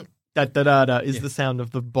dung is the sound of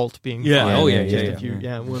the bolt being fired.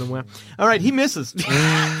 Yeah. All right, he misses.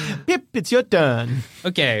 Pip, it's your turn.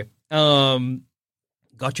 Okay.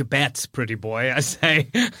 Got your bats, pretty boy, I say,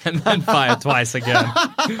 and then fire twice again.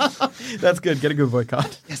 That's good. Get a good boy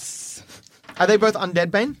card. Yes. Are they both undead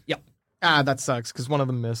bane? Yep. That sucks because one of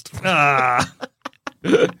them missed.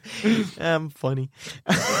 Funny.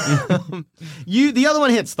 The other one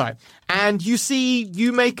hits though, and you see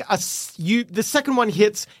you make the second one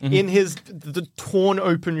hits in the torn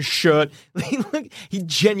open shirt. He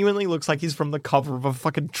genuinely looks like he's from the cover of a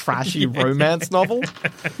fucking trashy romance novel.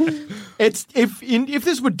 If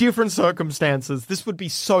this were different circumstances, this would be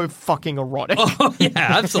so fucking erotic. Oh yeah,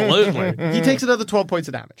 absolutely. He takes another 12 points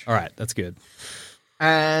of damage. All right, that's good.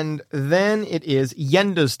 And then it is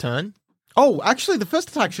Yenda's turn. Oh, actually, the first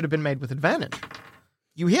attack should have been made with advantage.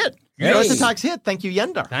 You hit. Yes. First attack's hit. Thank you,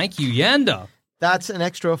 Yenda. Thank you, Yenda. That's an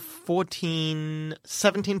extra 17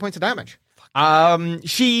 points of damage.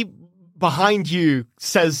 She, behind you,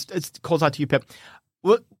 calls out to you, Pip.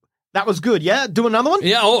 What? That was good, yeah? Do another one?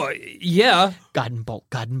 Yeah, yeah. Guiding bolt,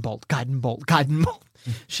 guiding bolt, guiding bolt, guiding bolt.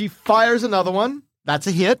 She fires another one. That's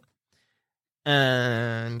a hit.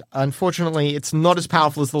 And unfortunately, it's not as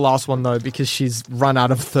powerful as the last one, though, because she's run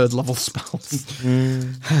out of third level spells.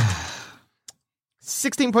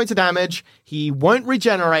 16 points of damage. He won't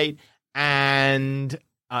regenerate, and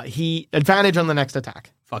he advantage on the next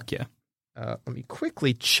attack. Fuck yeah. Let me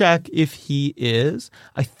quickly check if he is,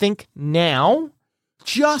 I think now,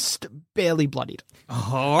 just barely bloodied.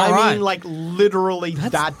 I mean, like, literally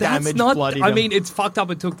that damage bloodied him. I mean, it's fucked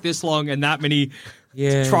up it took this long and that many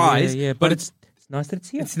tries. Yeah. But it's nice that it's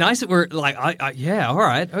here. It's nice that we're like, all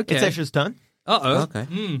right, okay. It's Escher's turn. Uh-oh. Okay.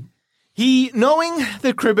 He, knowing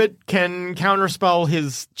that Cribbit can counterspell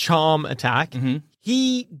his charm attack,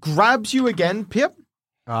 he grabs you again, Pip.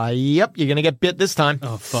 Yep, you're going to get bit this time.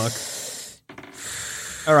 Oh, fuck.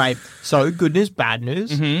 All right, so good news, bad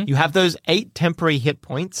news. You have those 8 temporary hit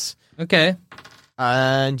points. Okay.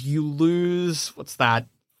 And you lose, what's that,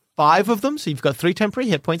 5 of them, so you've got 3 temporary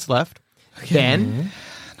hit points left. Okay. Then,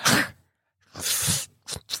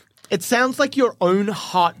 it sounds like your own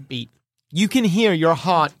heartbeat. You can hear your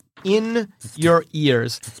heart in your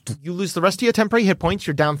ears. You lose the rest of your temporary hit points.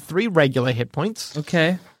 You're down 3 regular hit points.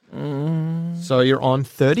 Okay. So you're on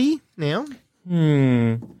 30 now.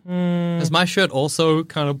 Has my shirt also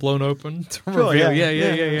kind of blown open to Sure, reveal?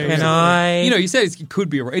 yeah. Can I? You said it could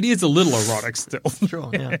be. It is a little erotic still.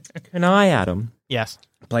 Sure, yeah. Can I, Adam, Yes.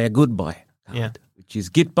 play a good boy card, Yeah. which is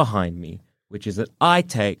get behind me, which is that I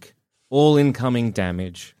take all incoming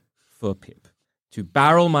damage for Pip to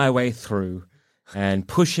barrel my way through and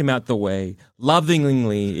push him out the way,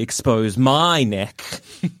 lovingly expose my neck.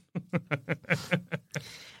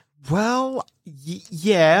 Well,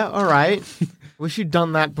 yeah, all right. Wish you'd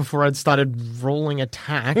done that before I'd started rolling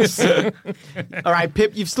attacks. All right,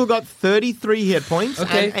 Pip, you've still got 33 hit points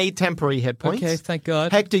and 8 temporary hit points. Okay, thank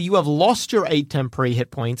God. Hector, you have lost your 8 temporary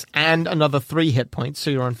hit points and another 3 hit points, so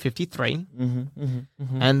you're on 53.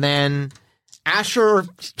 And then Asher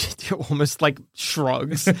almost like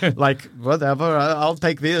shrugs, like, whatever, I'll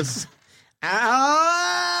take this.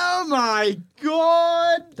 Oh my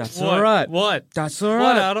God! That's all right. What? That's all right.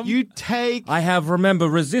 What, Adam? You take... I have, remember,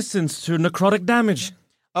 resistance to necrotic damage.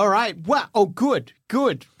 All right. Well, oh, good.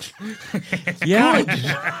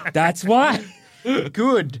 Yeah. That's why.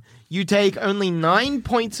 Good. You take only 9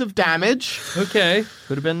 points of damage. Okay.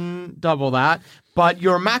 Could have been double that. But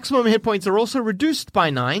your maximum hit points are also reduced by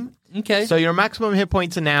 9. Okay. So your maximum hit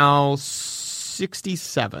points are now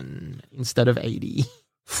 67 instead of 80.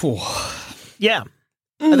 Yeah.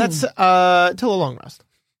 And that's till a long rest.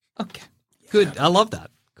 Okay. Good. I love that.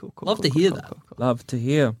 Cool. Love to hear that. Love to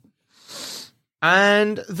hear.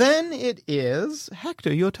 And then it is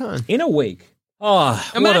Hector, your turn. In a week. Oh,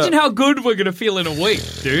 Imagine how good we're gonna feel in a week,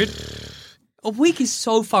 dude. A week is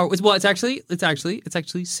so far. It's actually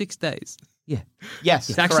 6 days. Yeah. Yes,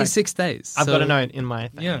 It's actually correct. 6 days. I've so- got a note in my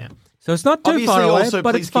thing. Yeah. So it's not too Obviously, far away, also,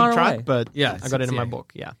 but please it's far keep track, away. but Yeah, I got it in my yeah.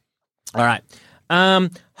 book. Yeah. All right.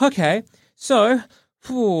 Okay. So,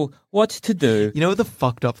 what to do? You know what the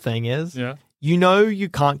fucked up thing is? Yeah. You know you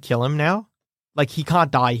can't kill him now. Like, he can't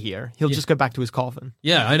die here. He'll just go back to his coffin.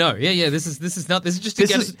 Yeah, I know. Yeah. This is just to This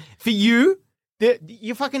get is it. for you.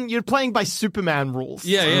 You're playing by Superman rules.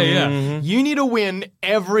 Yeah. You need to win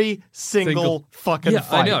every single fucking Yeah,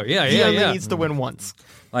 fight. I know. Yeah, He yeah, only yeah. needs to win once.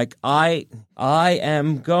 Like, I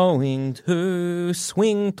am going to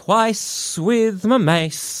swing twice with my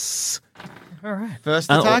mace. All right. First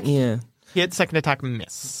attack, Yeah. hit. Second attack,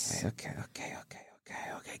 miss. Okay,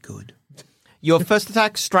 good. Your first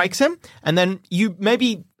attack strikes him, and then you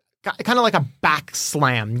maybe kind of like a back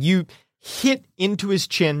slam. You hit into his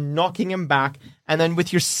chin, knocking him back, and then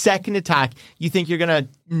with your second attack, you think you're going to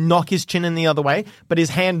knock his chin in the other way, but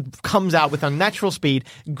his hand comes out with unnatural speed,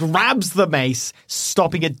 grabs the mace,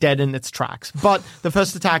 stopping it dead in its tracks. But the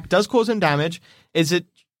first attack does cause him damage. Is it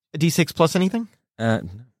a D6 plus anything?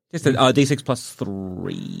 Just a D6 plus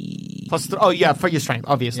 3. Oh, yeah, for your strength,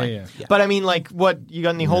 obviously. Yeah. But I mean, like, what, you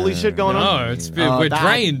got any holy shit going on? No, we're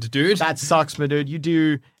drained, dude. That sucks, my dude. You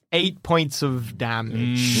do 8 points of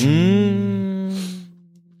damage.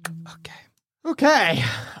 Okay.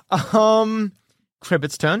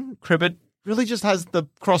 Cribbit's turn. Cribbit really just has the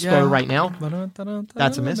crossbow right now.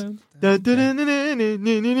 That's a miss. It's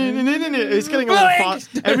getting a little fast.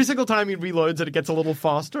 Every single time he reloads it, it gets a little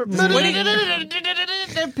faster.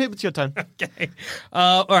 Pip, it's your turn. Okay.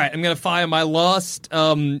 All right, I'm going to fire my last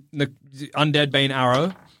the Undead Bane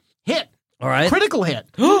arrow. Hit. All right. Critical hit.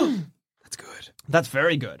 That's good. That's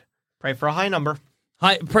very good. Pray for a high number.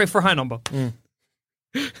 Pray for a high number.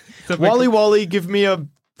 Wally, give me a...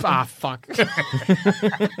 fuck.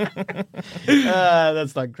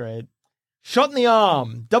 That's not great. Shot in the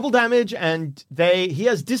arm. Double damage, and he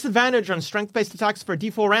has disadvantage on strength-based attacks for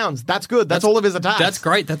D4 rounds. That's good. That's all of his attacks. That's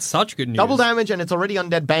great. That's such good news. Double damage, and it's already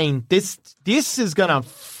Undead Bane. This is gonna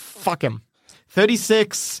fuck him.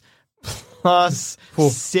 36 plus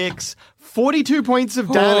 6. 42 points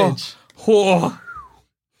of damage. Oh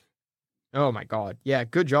my god. Yeah,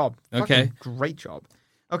 good job. Okay. Fucking great job.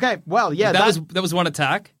 Okay, well, yeah. That was one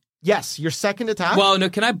attack. Yes, your second attack. Well, no,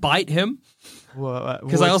 can I bite him?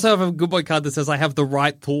 Because I also have a good boy card that says I have the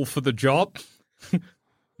right tool for the job.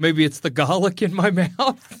 Maybe it's the garlic in my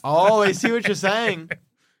mouth. Oh, I see what you're saying.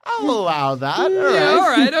 I'll allow that. All Yeah,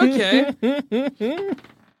 right. all right, okay.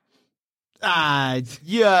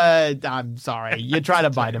 Yeah, I'm sorry. You try to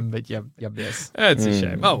bite him, but you miss. That's a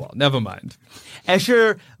shame. Oh, well, never mind.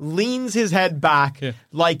 Escher leans his head back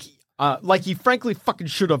like he frankly fucking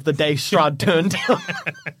should have the day Strahd turned down.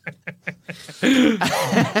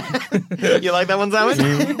 You like that one,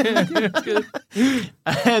 Simon? That's good.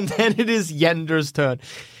 And then it is Yender's turn.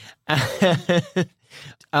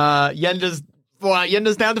 Yender's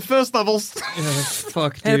down to first levels.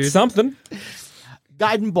 Fuck, dude. It's something.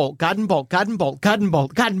 Guiding bolt.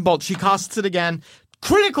 She casts it again.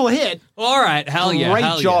 Critical hit. All right, hell yeah. Great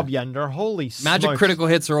hell job, yeah. Yender. Holy smokes. Magic critical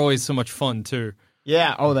hits are always so much fun, too.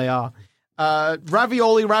 Yeah, they are.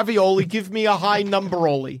 Ravioli, give me a high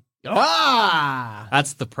number-oli.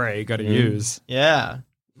 That's the prey you got to use. Yeah.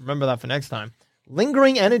 Remember that for next time.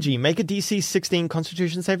 Lingering energy. Make a DC 16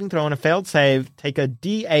 Constitution saving throw on a failed save. Take a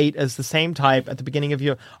D8 as the same type at the beginning of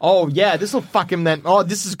your... Oh, yeah, this will fuck him then. Oh,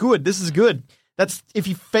 this is good. This is good. That's... If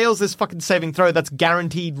he fails this fucking saving throw, that's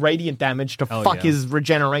guaranteed radiant damage to his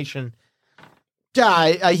regeneration.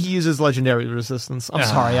 Yeah, he uses legendary resistance. I'm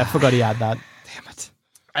sorry, I forgot he had that.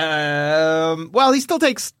 Damn it. Well, he still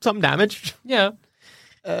takes some damage. Yeah.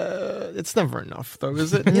 It's never enough, though,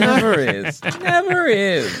 is it? Never is. Never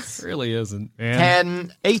is. It really isn't,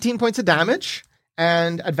 man. 18 points of damage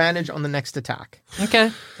and advantage on the next attack.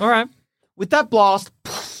 Okay, all right. With that blast,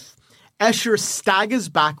 Escher staggers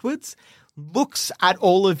backwards, looks at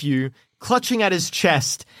all of you, clutching at his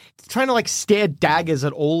chest, trying to stare daggers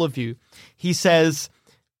at all of you. He says,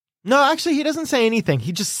 no, actually, he doesn't say anything.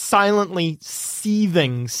 He just silently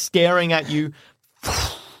seething, staring at you,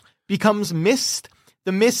 becomes mist.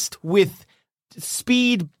 The mist with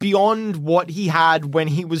speed beyond what he had when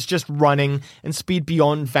he was just running and speed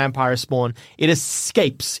beyond vampire spawn. It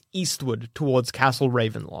escapes eastward towards Castle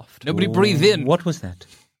Ravenloft. Nobody breathe in. What was that?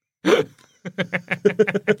 There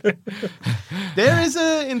is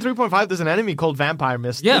in 3.5, there's an enemy called Vampire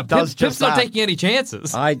Mist. Yeah, it does Pip's just not that. taking any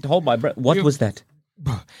chances. I hold my breath. What was that?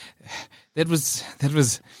 That was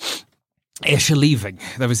Escher leaving.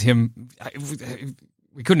 That was him.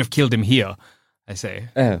 We couldn't have killed him here, I say.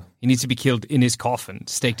 Oh. He needs to be killed in his coffin,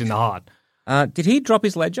 staked in the heart. Did he drop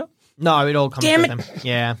his ledger? No, it all comes Damn with it. him.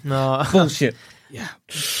 Yeah, no. Bullshit. Yeah.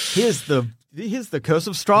 Here's the Curse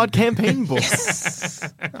of Strahd campaign book.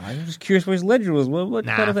 I was just curious what his ledger was. What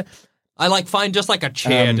kind of a... I find just a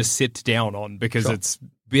chair to sit down on because it's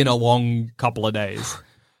been a long couple of days.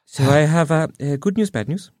 So I have good news, bad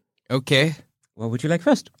news. Okay. What would you like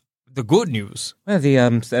first? The good news. Well,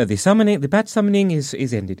 the summoning, the bat summoning is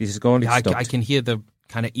ended. It is gone. It's stopped. I can hear the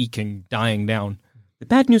kind of eking dying down. The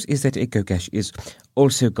bad news is that Egogash is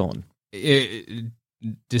also gone.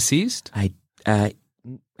 Deceased? I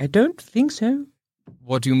don't think so.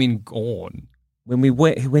 What do you mean gone? When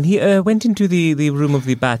he went into the room of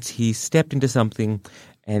the bats, he stepped into something,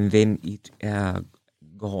 and then it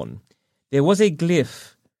gone. There was a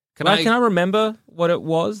glyph. Can I remember what it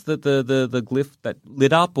was? The glyph that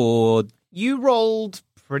lit up, or You rolled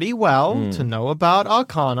pretty well to know about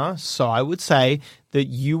Arcana, so I would say that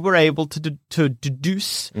you were able to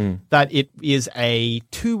deduce that it is a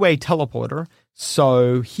two-way teleporter.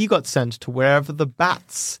 So he got sent to wherever the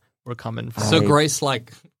bats were coming from. So Grace,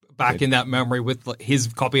 back in that memory with his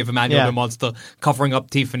copy of Emmanuel the Monster covering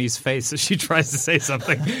up Tiffany's face as she tries to say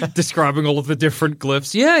something, describing all of the different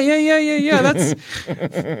glyphs. Yeah, that's...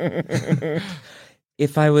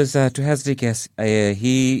 If I was to hazard a guess,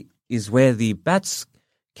 he is where the bats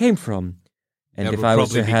came from. And if I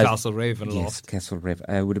was to probably be Castle Ravenloft. Yes, Castle Raven.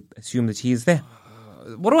 I would assume that he is there.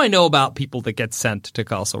 What do I know about people that get sent to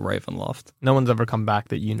Castle Ravenloft? No one's ever come back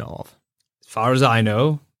that you know of. As far as I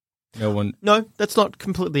know, no one... No, that's not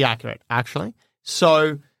completely accurate, actually.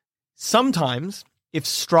 So sometimes, if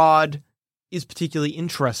Strahd is particularly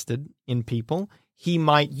interested in people, he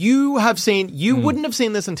might... You wouldn't have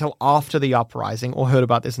seen this until after the uprising, or heard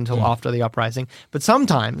about this until after the uprising. But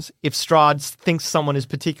sometimes, if Strahd thinks someone is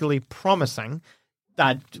particularly promising,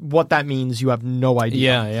 what that means, you have no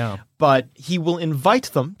idea. Yeah. But he will invite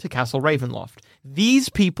them to Castle Ravenloft. These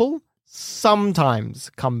people sometimes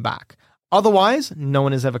come back. Otherwise, no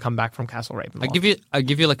one has ever come back from Castle Ravenloft. I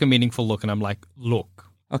give you a meaningful look, and I'm like, look.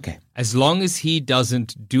 Okay. As long as he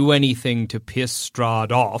doesn't do anything to piss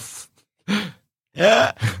Strahd off,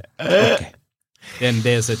 Okay. then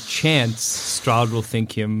there's a chance Strahd will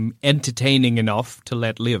think him entertaining enough to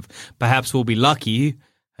let live. Perhaps we'll be lucky,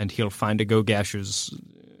 and he'll find a Gogash's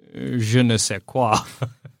je ne sais quoi.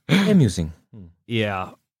 Amusing.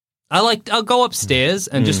 Yeah. I'll go upstairs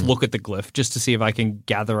and just look at the glyph just to see if I can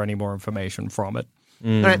gather any more information from it.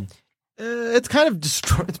 All right. It's kind of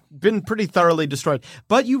destroyed. It's been pretty thoroughly destroyed,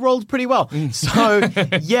 but you rolled pretty well. So,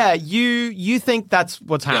 yeah, you think that's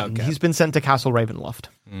what's happened. okay. He's been sent to Castle Ravenloft.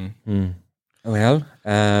 Well,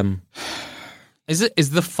 Is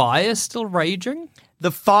the fire still raging?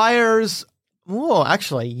 The fires... Oh,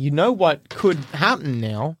 actually, you know what could happen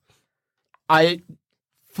now?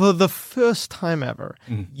 For the first time ever,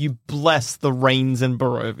 you bless the rains in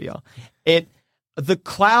Barovia. The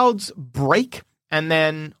clouds break, and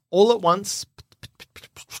then all at once,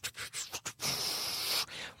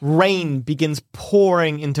 rain begins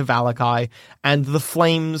pouring into Valakai, and the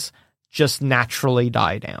flames just naturally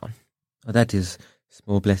die down. oh, that is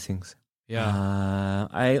small blessings. Yeah.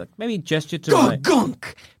 I maybe gesture to my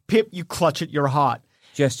Gunk! Pip, you clutch at your heart.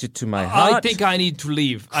 gesture to my heart. I think I need to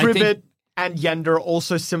leave. Cribbit and Yender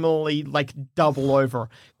also similarly double over.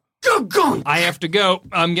 I have to go.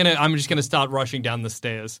 I'm just gonna start rushing down the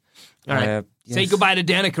stairs. All right. Yes. Say goodbye to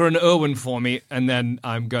Danica and Erwin for me, and then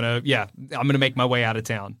I'm gonna make my way out of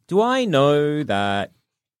town. Do I know that?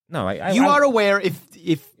 No, You are aware if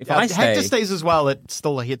I Hector stay- stays as well, it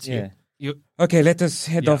still hits you. Yeah. Okay, let us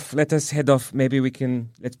head off. Let us head off. Maybe we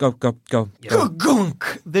can. Let's go.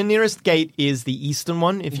 Gunk. The nearest gate is the eastern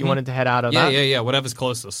one. If you wanted to head out of that. Yeah. Whatever's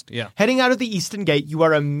closest. Yeah. Heading out of the eastern gate, you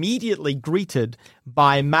are immediately greeted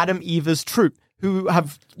by Madame Eva's troop, who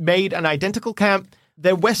have made an identical camp.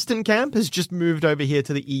 Their western camp has just moved over here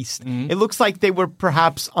to the east. It looks like they were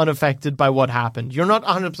perhaps unaffected by what happened. You're not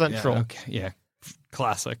 100% sure. Okay. Yeah.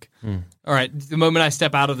 Classic. All right. The moment I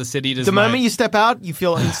step out of the city, moment you step out, you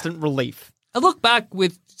feel instant relief. I look back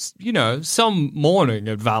with, some mourning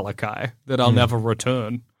at Valakai that I'll never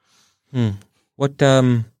return. What?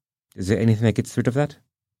 Is there anything that gets rid of that?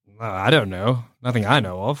 I don't know. Nothing I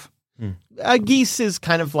know of. A geese is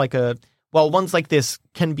kind of like ones like this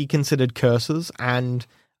can be considered curses, and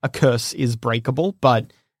a curse is breakable,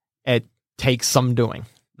 but it takes some doing.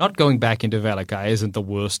 Not going back into Valakai isn't the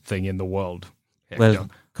worst thing in the world. Well,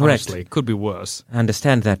 correct. Honestly, it could be worse. I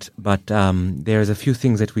understand that, but there's a few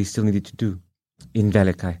things that we still needed to do in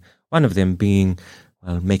Valakai. One of them being,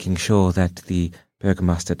 making sure that the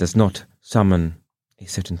Burgomaster does not summon a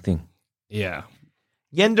certain thing. Yeah.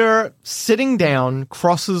 Yender, sitting down,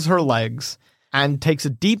 crosses her legs and takes a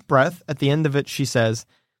deep breath. At the end of it, she says,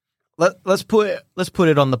 "Let's put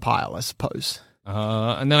it on the pile, I suppose."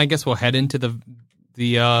 And then I guess we'll head into the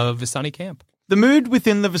Vistani camp. The mood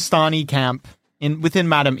within the Vistani camp, within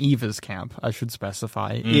Madame Eva's camp, I should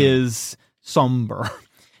specify, is somber.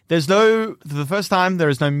 For the first time, there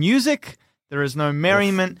is no music, there is no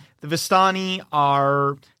merriment. The Vistani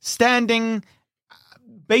are standing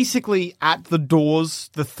basically at the doors,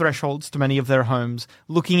 the thresholds to many of their homes,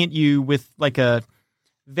 looking at you with like a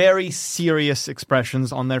very serious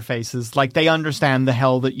expressions on their faces, like they understand the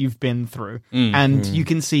hell that you've been through. And you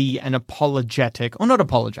can see an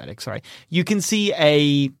you can see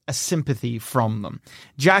a sympathy from them.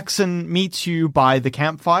 Jackson meets you by the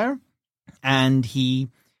campfire, and he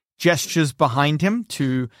gestures behind him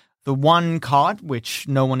to the one cart which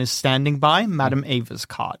no one is standing by, Madame Ava's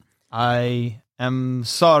cart. "I am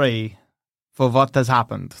sorry for what has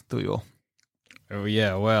happened to you." Oh,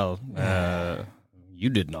 yeah, well, you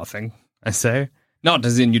did nothing, I say. Not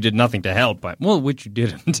as in you did nothing to help, which you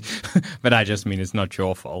didn't. But I just mean it's not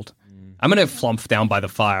your fault. I'm going to flump down by the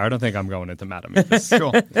fire. I don't think I'm going into Madame Eva's.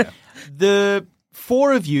 Sure. Yeah. The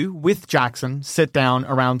four of you with Jackson sit down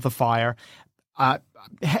around the fire.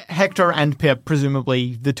 Hector and Pip,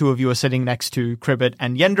 presumably the two of you are sitting next to Cribbit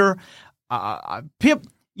and Yender. Pip,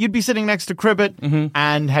 you'd be sitting next to Cribbit,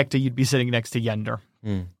 and Hector, you'd be sitting next to Yender.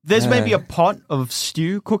 There's maybe a pot of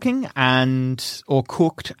stew cooking or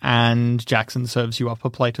cooked, and Jackson serves you up a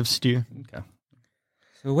plate of stew. Okay.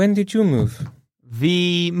 So when did you move?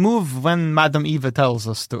 We move when Madame Eva tells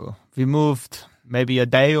us to. We moved maybe a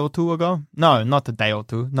day or two ago. No, not a day or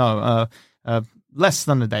two. No, less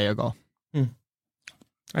than a day ago.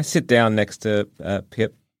 I sit down next to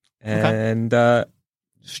Pip and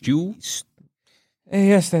stew.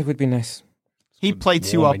 Yes, that would be nice. He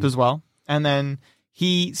plates you up as well, and then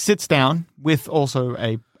he sits down with also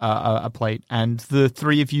a plate, and the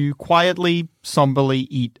three of you quietly, somberly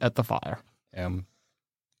eat at the fire.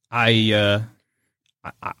 I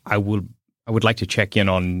would like to check in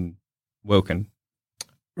on Woken.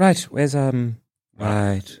 Right. Where's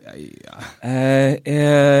Right.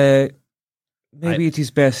 Maybe it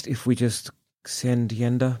is best if we just send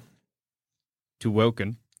Yender to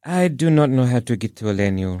Woken. I do not know how to get to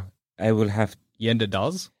Elenial. I will have... Yender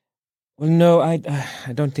does? Well, no, I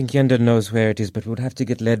don't think Yender knows where it is, but we'll have to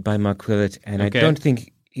get led by Marquillet, and okay. I don't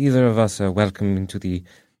think either of us are welcome into the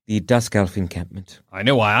Dusk Elf encampment. I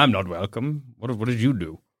know why I'm not welcome. What did you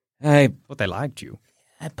do? What they liked you.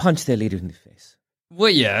 I punched their leader in the face.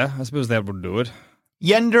 Well, yeah, I suppose that would do it.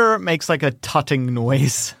 Yender makes like a tutting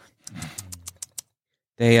noise.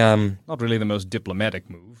 They, Not really the most diplomatic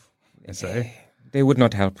move, I say. They would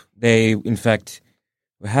not help. They, in fact,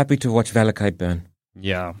 were happy to watch Valakai burn.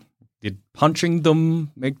 Yeah. Did punching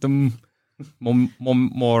them make them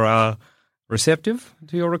more receptive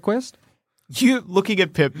to your request? You, looking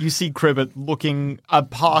at Pip, you see Cribbit looking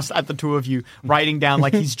past at the two of you, writing down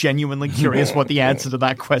like he's genuinely curious what the answer to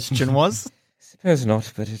that question was. Suppose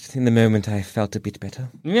not, but in the moment I felt a bit better.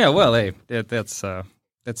 Yeah, well, hey, that's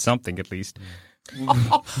something at least.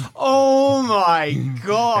 Oh my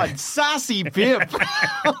God, sassy Pip!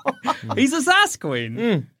 He's a sass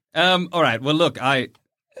queen. All right. Well, look,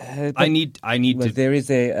 I need Well, to. there is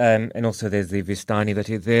and also there's the Vistani that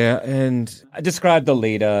is there, and I described the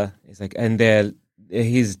leader. It's like, and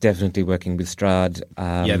he's definitely working with Strahd.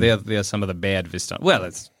 They're some of the bad Vistani. Well,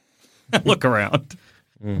 let's look around.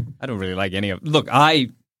 I don't really like any of. Look, I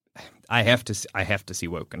have to see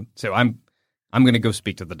Woken, so I'm going to go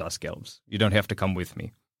speak to the Dusk Elves. You don't have to come with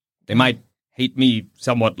me. They might hate me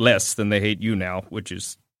somewhat less than they hate you now, which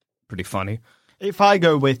is pretty funny. If I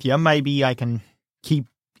go with you, maybe I can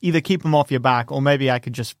either keep him off your back, or maybe I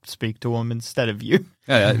could just speak to him instead of you.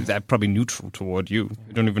 That's probably neutral toward you.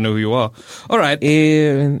 You don't even know who you are. All right.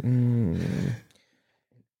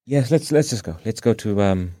 Yes, let's just go. Let's go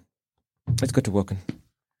to Woken.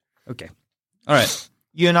 Okay. All right.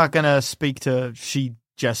 You're not going to speak to... She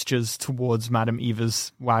gestures towards Madame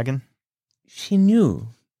Eva's wagon. She knew.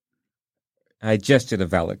 I gestured to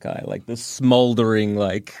Valakai, like the smoldering,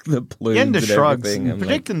 like the plumes Yenda and shrugs. everything.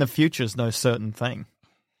 Predicting the future is no certain thing.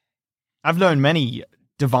 I've known many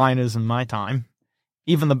diviners in my time.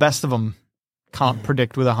 Even the best of them can't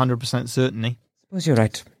predict with 100% certainty. Suppose you're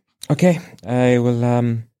right. Okay, I will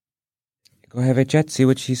go have a chat, see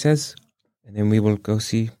what she says, and then we will go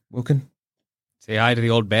see Woken. Say hi to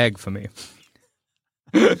the old bag for me.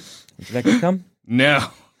 Would you like to come? No.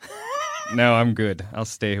 No, I'm good. I'll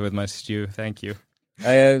stay here with my stew. Thank you.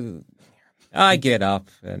 I get up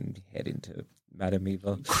and head into Madame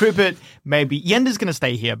Eva. Cribbit, maybe. Yenda's going to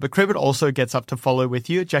stay here, but Cribbit also gets up to follow with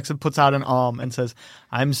you. Jackson puts out an arm and says,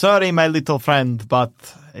 I'm sorry, my little friend, but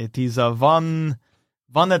it is one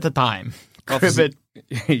at a time. Cribbit,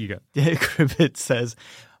 Here you go. Cribbit says,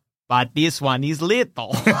 but this one is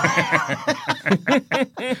little.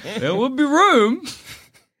 There will be room.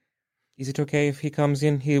 Is it okay if he comes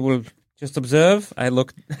in? He will just observe. I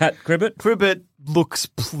look at Cribbit. Cribbit looks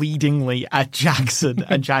pleadingly at Jackson,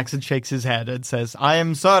 and Jackson shakes his head and says, I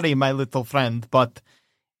am sorry, my little friend, but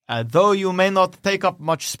though you may not take up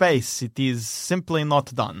much space, it is simply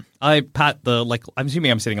not done. I pat I'm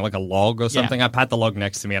assuming I'm sitting on like a log or something. Yeah. I pat the log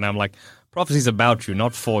next to me and I'm like, prophecy's about you,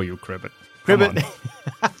 not for you, Cribbit. Cribbit,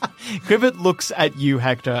 Cribbit looks at you,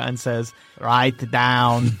 Hector, and says, write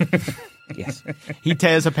down. Yes. He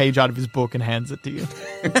tears a page out of his book and hands it to you.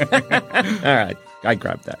 All right. I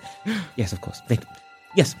grabbed that. Yes, of course. Thank you.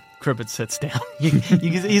 Yes. Cribbit sits down.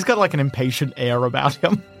 He's got like an impatient air about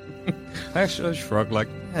him. I actually shrug like,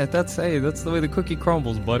 that's the way the cookie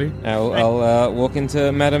crumbles, buddy. I'll walk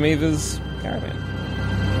into Madame Eva's caravan.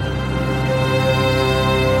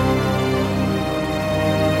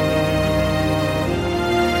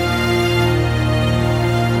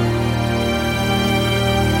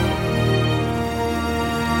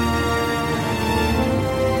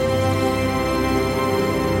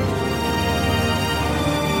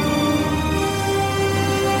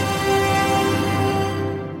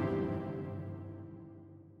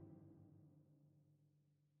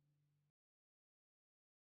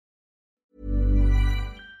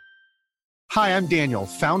 Hi, I'm Daniel,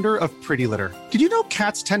 founder of Pretty Litter. Did you know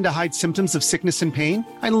cats tend to hide symptoms of sickness and pain?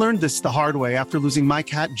 I learned this the hard way after losing my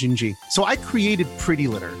cat, Gingy. So I created Pretty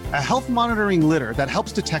Litter, a health monitoring litter that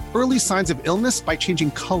helps detect early signs of illness by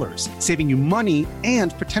changing colors, saving you money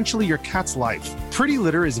and potentially your cat's life. Pretty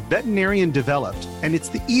Litter is veterinarian developed, and it's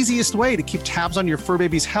the easiest way to keep tabs on your fur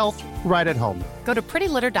baby's health right at home. Go to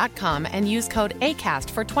prettylitter.com and use code ACAST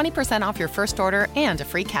for 20% off your first order and a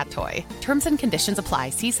free cat toy. Terms and conditions apply.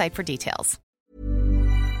 See site for details.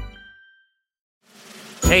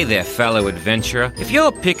 Hey there, fellow adventurer. If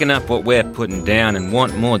you're picking up what we're putting down and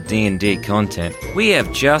want more D&D content, we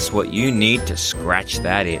have just what you need to scratch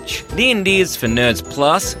that itch. D&D is for Nerds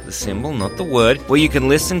Plus, the symbol, not the word, where you can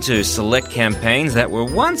listen to select campaigns that were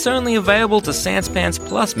once only available to Sanspants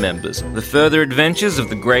Plus members. The further adventures of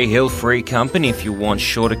the Grey Hill Free Company if you want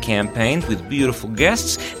shorter campaigns with beautiful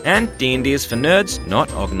guests, and D&D is for Nerds, not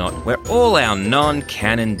Ognot, where all our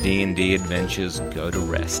non-canon D&D adventures go to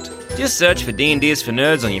rest. Just search for D&D is for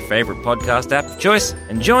Nerds on your favorite podcast app of choice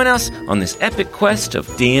and join us on this epic quest of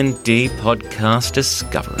D&D podcast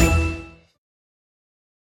discovery.